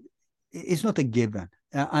 years ago, it's not a given.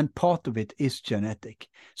 And part of it is genetic.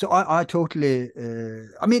 So I totally,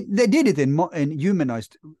 I mean, they did it in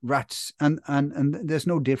humanized rats, and there's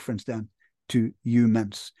no difference then to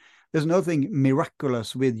humans. There's nothing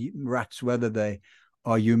miraculous with rats, whether they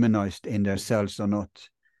are humanized in their cells or not,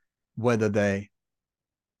 whether they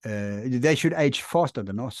should age faster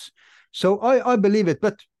than us. So I believe it,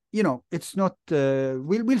 but it's not.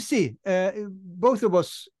 We'll see. Both of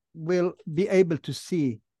us will be able to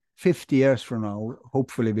see 50 years from now.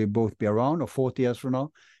 Hopefully, we'll both be around, or 40 years from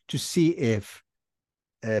now, to see if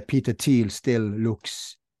Peter Thiel still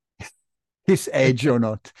looks his age or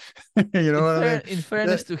not. You know what I mean? In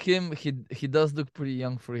fairness to him, he does look pretty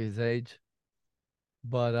young for his age.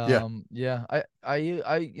 But Yeah.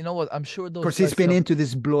 yeah, you know what? I'm sure those Because he's guys been have, into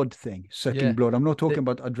this blood thing, sucking yeah, blood. I'm not they, talking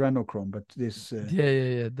about adrenochrome, but this yeah,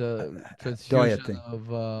 uh, the diet transfusion thing.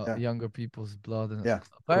 of Yeah. younger people's blood, and Yeah.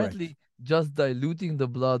 Correct. apparently just diluting the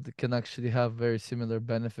blood can actually have very similar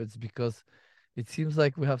benefits because it seems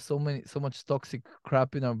like we have so much toxic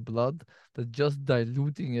crap in our blood that just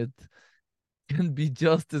diluting it can be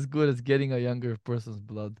just as good as getting a younger person's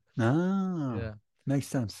blood. Ah, Yeah. makes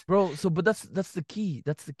sense. Bro, so but that's the key.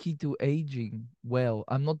 That's the key to aging well.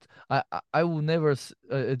 I'm not. I will never.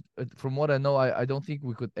 From what I know, I don't think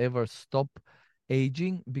we could ever stop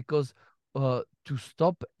aging because to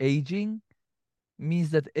stop aging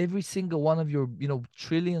means that every single one of your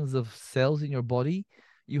trillions of cells in your body,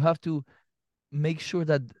 you have to make sure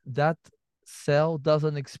that that cell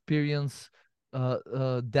doesn't experience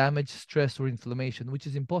damage, stress, or inflammation, which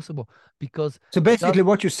is impossible because So just basically,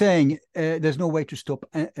 what you're saying, there's no way to stop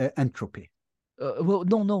entropy well,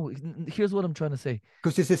 no. Here's what I'm trying to say.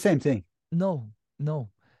 because it's the same thing. No, no.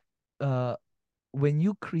 Uh, when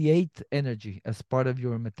you create energy as part of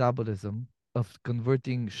your metabolism of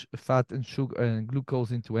converting fat and sugar and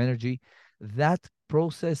glucose into energy, that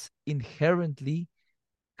process inherently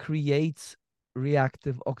creates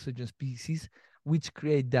reactive oxygen species, which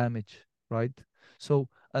create damage, right? So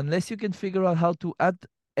unless you can figure out how to at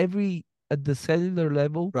the cellular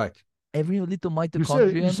level, Right. every little You're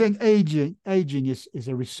mitochondrion, saying aging is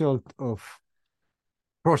a result of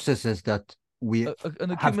processes that we an have to do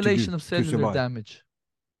accumulation of to cellular survive. damage.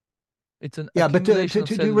 It's an Yeah, but accumulation of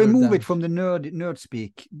to cellular remove it from damage. the nerd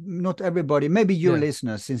speak, not everybody, maybe your Yeah,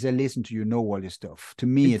 listeners, since they listen to you, know all this stuff. To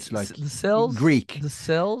me, it's it's like Greek. the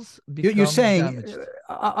cells You're become saying damaged.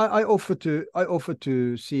 I offer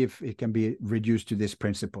to see if it can be reduced to this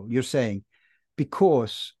principle. You're saying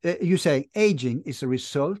because you're saying aging is a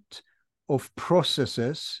result of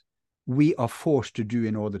processes we are forced to do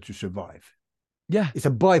in order to survive. Yeah, It's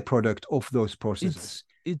a byproduct of those it's processes.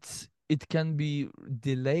 it can be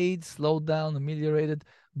delayed, slowed down, ameliorated,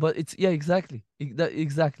 but it's yeah, exactly.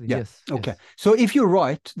 Exactly. Yeah. Yes, Okay. yes. So if you're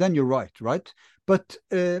right, then you're right, right? But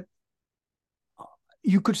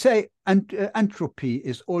you could say entropy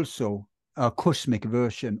is also a cosmic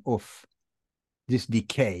version of this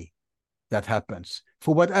decay that happens.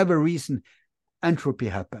 For whatever reason, entropy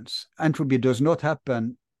happens. Entropy does not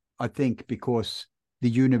happen, I think, because the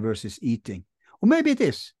universe is eating. Or maybe it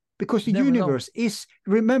is, because the Never know. universe is.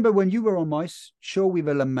 Remember when you were on my show, we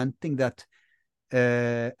were lamenting that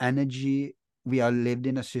energy, we are lived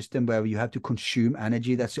in a system where you have to consume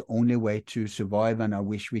energy. That's the only way to survive. And I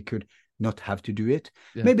wish we could not have to do it.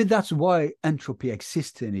 Yeah, Maybe that's why entropy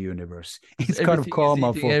exists in the universe. because It's kind of everything is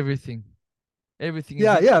karma eating for, everything. Everything is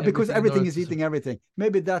yeah, yeah, eating because everything in everything order is to eating everything.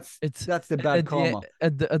 Maybe it's that's the and bad karma.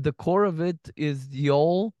 at the core of it is the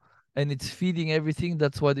all, and it's feeding everything.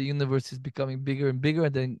 That's why the universe is becoming bigger and bigger,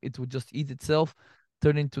 and then it will just eat itself,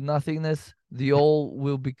 turn into nothingness. The all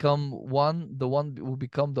will become one, the one will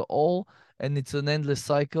become the all, and it's an endless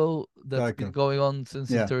cycle that's been Cycle. going on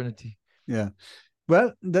since Yeah, eternity. yeah.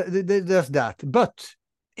 Well, there's that. But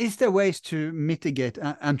is there ways to mitigate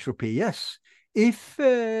entropy? Yes. If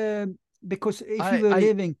because if you were I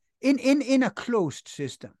living in a closed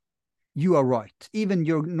system, you are right. Even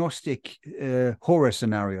your Gnostic horror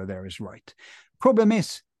scenario there is right. Problem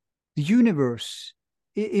is, the universe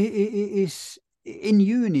is in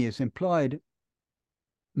uni is implied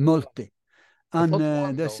multi, I and thought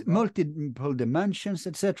one though, there's no? multiple dimensions,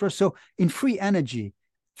 etc. So in free energy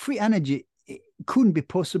couldn't be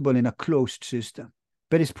possible in a closed system,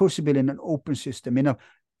 but it's possible in an open system, in a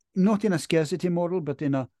not in a scarcity model, but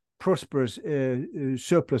in a prosperous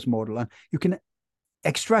surplus model, and you can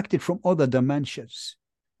extract it from other dimensions,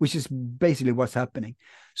 which is basically what's happening.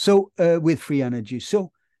 So with free energy,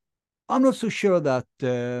 so I'm not so sure that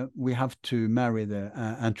we have to marry the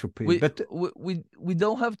entropy, we but we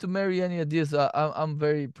don't have to marry any ideas. I'm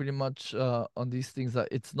very pretty much on these things that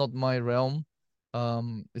it's not my realm,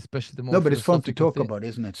 especially the no, more but it's fun to philosophical talk thing. about,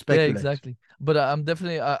 isn't it? Yeah, Speculate. exactly. But I'm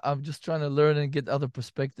definitely I'm just trying to learn and get other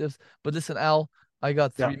perspectives. But listen, Al, I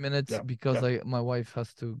got Yeah, 3 minutes yeah, because yeah. I my wife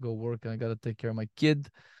has to go work and I gotta take care of my kid.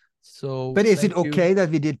 So But is it thank you. okay that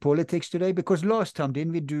we did politics today? Because last time,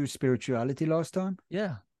 didn't we do spirituality last time?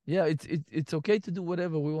 Yeah, yeah. It's okay to do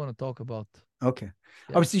whatever we want to talk about. Okay.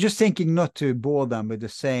 I Yeah. was just thinking not to bore them with the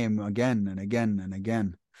same again and again and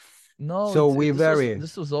again. No, So we very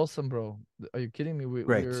this was awesome, bro. Are you kidding me?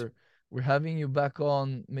 great. We're having you back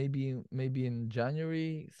on maybe in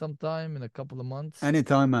January sometime in a couple of months.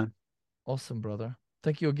 Anytime, man. Awesome, brother.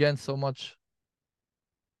 Thank you again so much.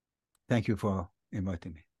 Thank you for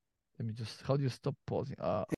inviting me. Let me just, how do you stop pausing?